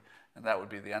party, and that would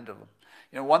be the end of them.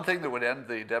 You know, one thing that would end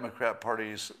the Democrat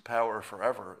Party's power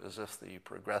forever is if the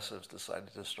progressives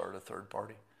decided to start a third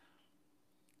party.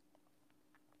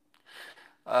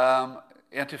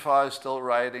 Antifa is still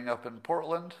rioting up in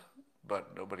Portland,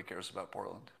 but nobody cares about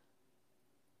Portland.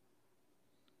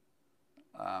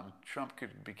 Trump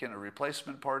could begin a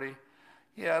replacement party.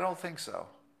 Yeah, I don't think so.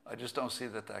 I just don't see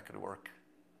that could work.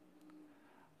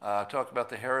 Talk about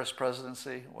the Harris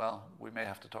presidency. Well, we may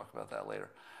have to talk about that later.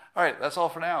 All right, that's all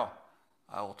for now.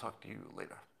 I will talk to you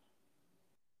later.